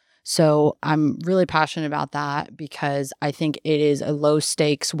maps. So I'm really passionate about that because I think it is a low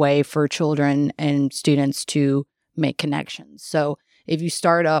stakes way for children and students to make connections. So if you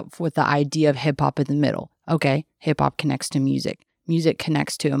start up with the idea of hip hop in the middle, okay, hip hop connects to music. Music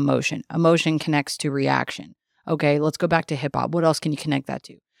connects to emotion. Emotion connects to reaction. Okay, let's go back to hip hop. What else can you connect that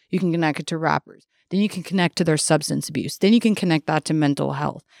to? You can connect it to rappers. Then you can connect to their substance abuse. Then you can connect that to mental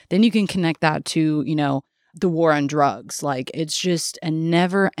health. Then you can connect that to, the war on drugs. Like, it's just a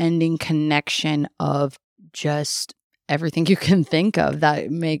never-ending connection of just everything you can think of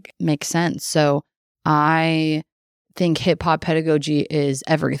that make sense. So I think hip-hop pedagogy is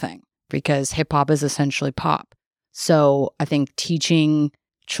everything, because hip-hop is essentially pop. So I think teaching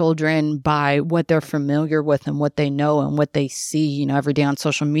children by what they're familiar with and what they know and what they see, every day on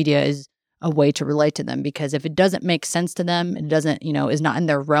social media is a way to relate to them. Because if it doesn't make sense to them, it doesn't, is not in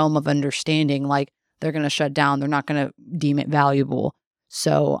their realm of understanding, like, they're going to shut down. They're not going to deem it valuable.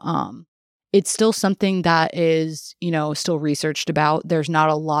 So it's still something that is, still researched about. There's not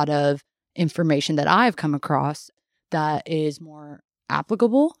a lot of information that I've come across that is more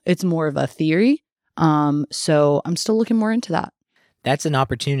applicable. It's more of a theory. So I'm still looking more into that. That's an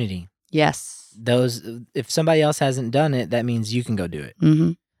opportunity. Yes. If somebody else hasn't done it, that means you can go do it.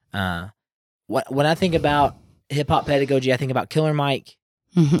 Mm-hmm. When I think about hip hop pedagogy, I think about Killer Mike.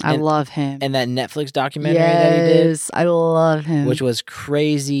 I love him. And that Netflix documentary that he did. Yes, I love him. Which was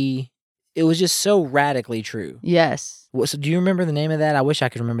crazy. It was just so radically true. Yes. So do you remember the name of that? I wish I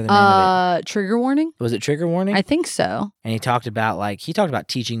could remember the name of it. Trigger Warning? Was it Trigger Warning? I think so. And he talked about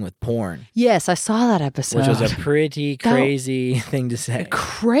teaching with porn. Yes, I saw that episode. Which was a pretty crazy thing to say.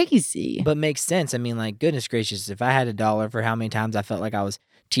 Crazy. But makes sense. I mean, goodness gracious, if I had $1 for how many times I felt like I was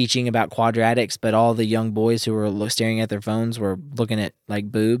teaching about quadratics, but all the young boys who were staring at their phones were looking at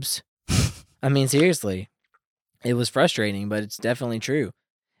like boobs. I mean, seriously, it was frustrating, but it's definitely true.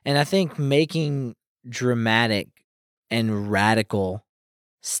 And I think making dramatic and radical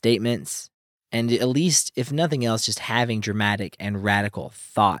statements, and at least, if nothing else, just having dramatic and radical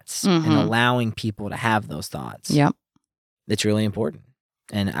thoughts and allowing people to have those thoughts. Yep. It's really important.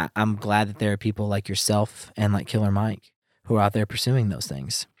 And I'm glad that there are people like yourself and like Killer Mike who are out there pursuing those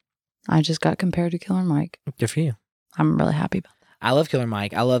things. I just got compared to Killer Mike. Good for you. I'm really happy about that. I love Killer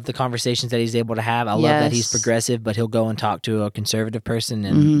Mike. I love the conversations that he's able to have. I love that he's progressive, but he'll go and talk to a conservative person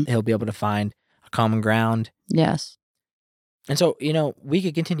and he'll be able to find a common ground. Yes. And so, you know, we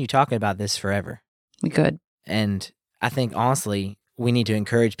could continue talking about this forever. We could. And I think, honestly, we need to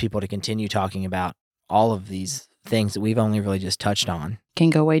encourage people to continue talking about all of these things that we've only really just touched on.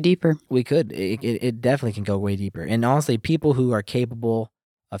 Can go way deeper. We could. It definitely can go way deeper. And honestly, people who are capable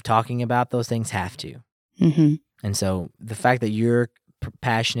of talking about those things have to. Mm-hmm. And so the fact that you're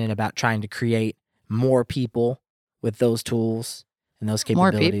passionate about trying to create more people with those tools and those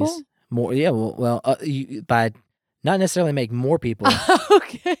capabilities. More people? More, yeah. Well, by not necessarily make more people.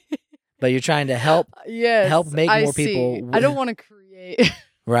 Okay. But you're trying to help make more people. I don't want to create.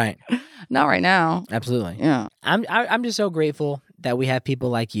 Right. Not right now. Absolutely. Yeah. I'm just so grateful that we have people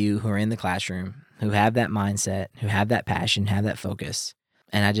like you who are in the classroom, who have that mindset, who have that passion, have that focus.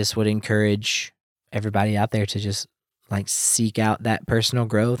 And I just would encourage everybody out there to just like seek out that personal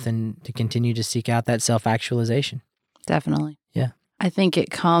growth and to continue to seek out that self-actualization. Definitely. Yeah. I think it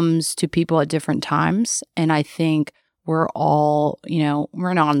comes to people at different times. And I think we're all,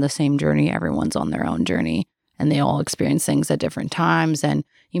 we're not on the same journey. Everyone's on their own journey. And they all experience things at different times. And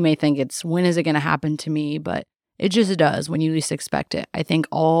you may think when is it going to happen to me? But it just does when you least expect it. I think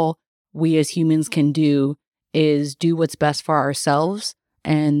all we as humans can do is do what's best for ourselves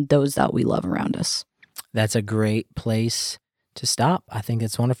and those that we love around us. That's a great place to stop. I think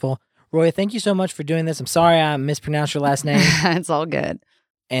it's wonderful. Roya, thank you so much for doing this. I'm sorry I mispronounced your last name. It's all good.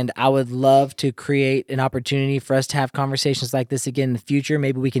 And I would love to create an opportunity for us to have conversations like this again in the future.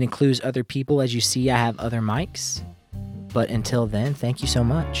 Maybe we can include other people. As you see, I have other mics. But until then, thank you so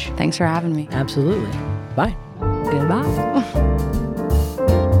much. Thanks for having me. Absolutely. Bye. Goodbye.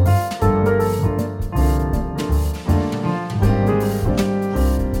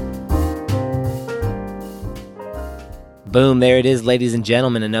 Boom, there it is, ladies and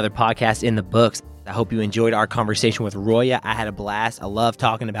gentlemen, another podcast in the books. I hope you enjoyed our conversation with Roya. I had a blast. I love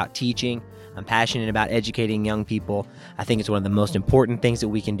talking about teaching. I'm passionate about educating young people. I think it's one of the most important things that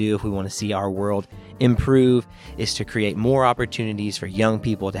we can do if we want to see our world improve, is to create more opportunities for young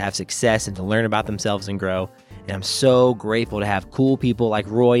people to have success and to learn about themselves and grow. And I'm so grateful to have cool people like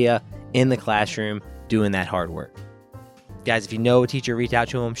Roya in the classroom doing that hard work. Guys, if you know a teacher, reach out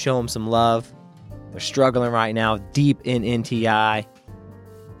to them, show them some love. They're struggling right now deep in NTI.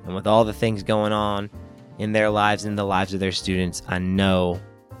 And with all the things going on in their lives and the lives of their students, I know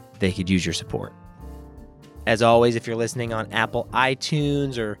they could use your support. As always, if you're listening on Apple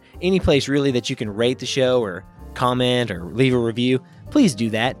iTunes or any place really that you can rate the show or comment or leave a review, please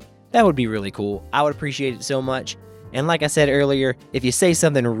do that. That would be really cool. I would appreciate it so much. And like I said earlier, if you say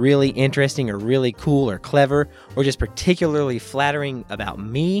something really interesting or really cool or clever or just particularly flattering about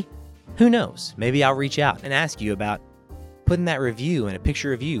me, who knows? Maybe I'll reach out and ask you about putting that review and a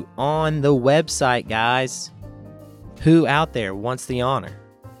picture of you on the website, guys. Who out there wants the honor?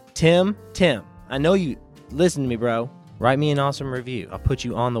 Tim, I know you listen to me, bro. Write me an awesome review. I'll put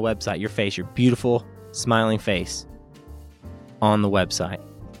you on the website, your face, your beautiful, smiling face on the website.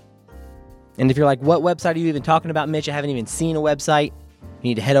 And if you're like, what website are you even talking about, Mitch? I haven't even seen a website. You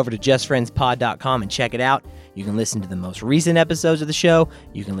need to head over to justfriendspod.com and check it out. You can listen to the most recent episodes of the show.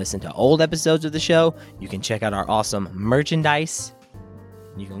 You can listen to old episodes of the show. You can check out our awesome merchandise.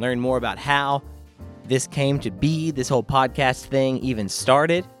 You can learn more about how this came to be, this whole podcast thing even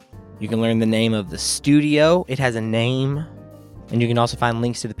started. You can learn the name of the studio. It has a name. And you can also find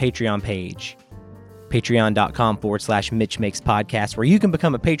links to the Patreon page, patreon.com/Mitch Makes Podcast, where you can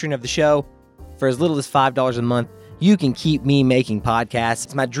become a patron of the show for as little as $5 a month. You can keep me making podcasts.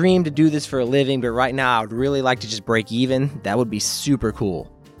 It's my dream to do this for a living, but right now I would really like to just break even. That would be super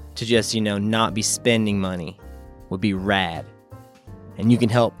cool. To just, not be spending money would be rad. And you can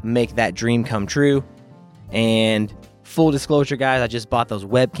help make that dream come true. And full disclosure, guys, I just bought those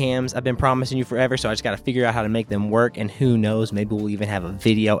webcams I've been promising you forever, so I just got to figure out how to make them work. And who knows, maybe we'll even have a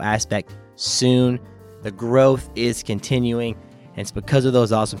video aspect soon. The growth is continuing, and it's because of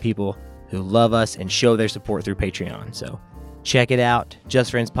those awesome people who love us and show their support through Patreon. So check it out,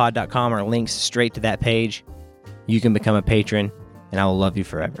 justfriendspod.com, or links straight to that page. You can become a patron, and I will love you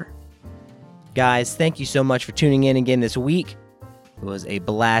forever. Guys, thank you so much for tuning in again this week. It was a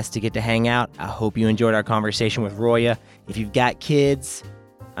blast to get to hang out. I hope you enjoyed our conversation with Roya. If you've got kids,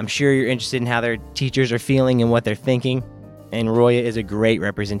 I'm sure you're interested in how their teachers are feeling and what they're thinking. And Roya is a great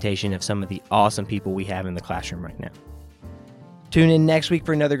representation of some of the awesome people we have in the classroom right now. Tune in next week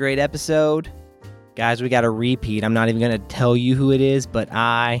for another great episode. Guys, we got a repeat. I'm not even going to tell you who it is, but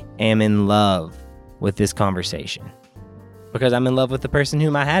I am in love with this conversation because I'm in love with the person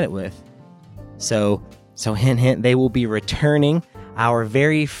whom I had it with. So hint, hint, they will be returning, our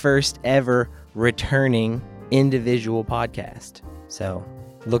very first ever returning individual podcast. So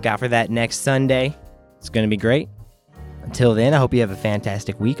look out for that next Sunday. It's going to be great. Until then, I hope you have a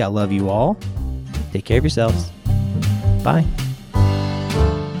fantastic week. I love you all. Take care of yourselves. Bye.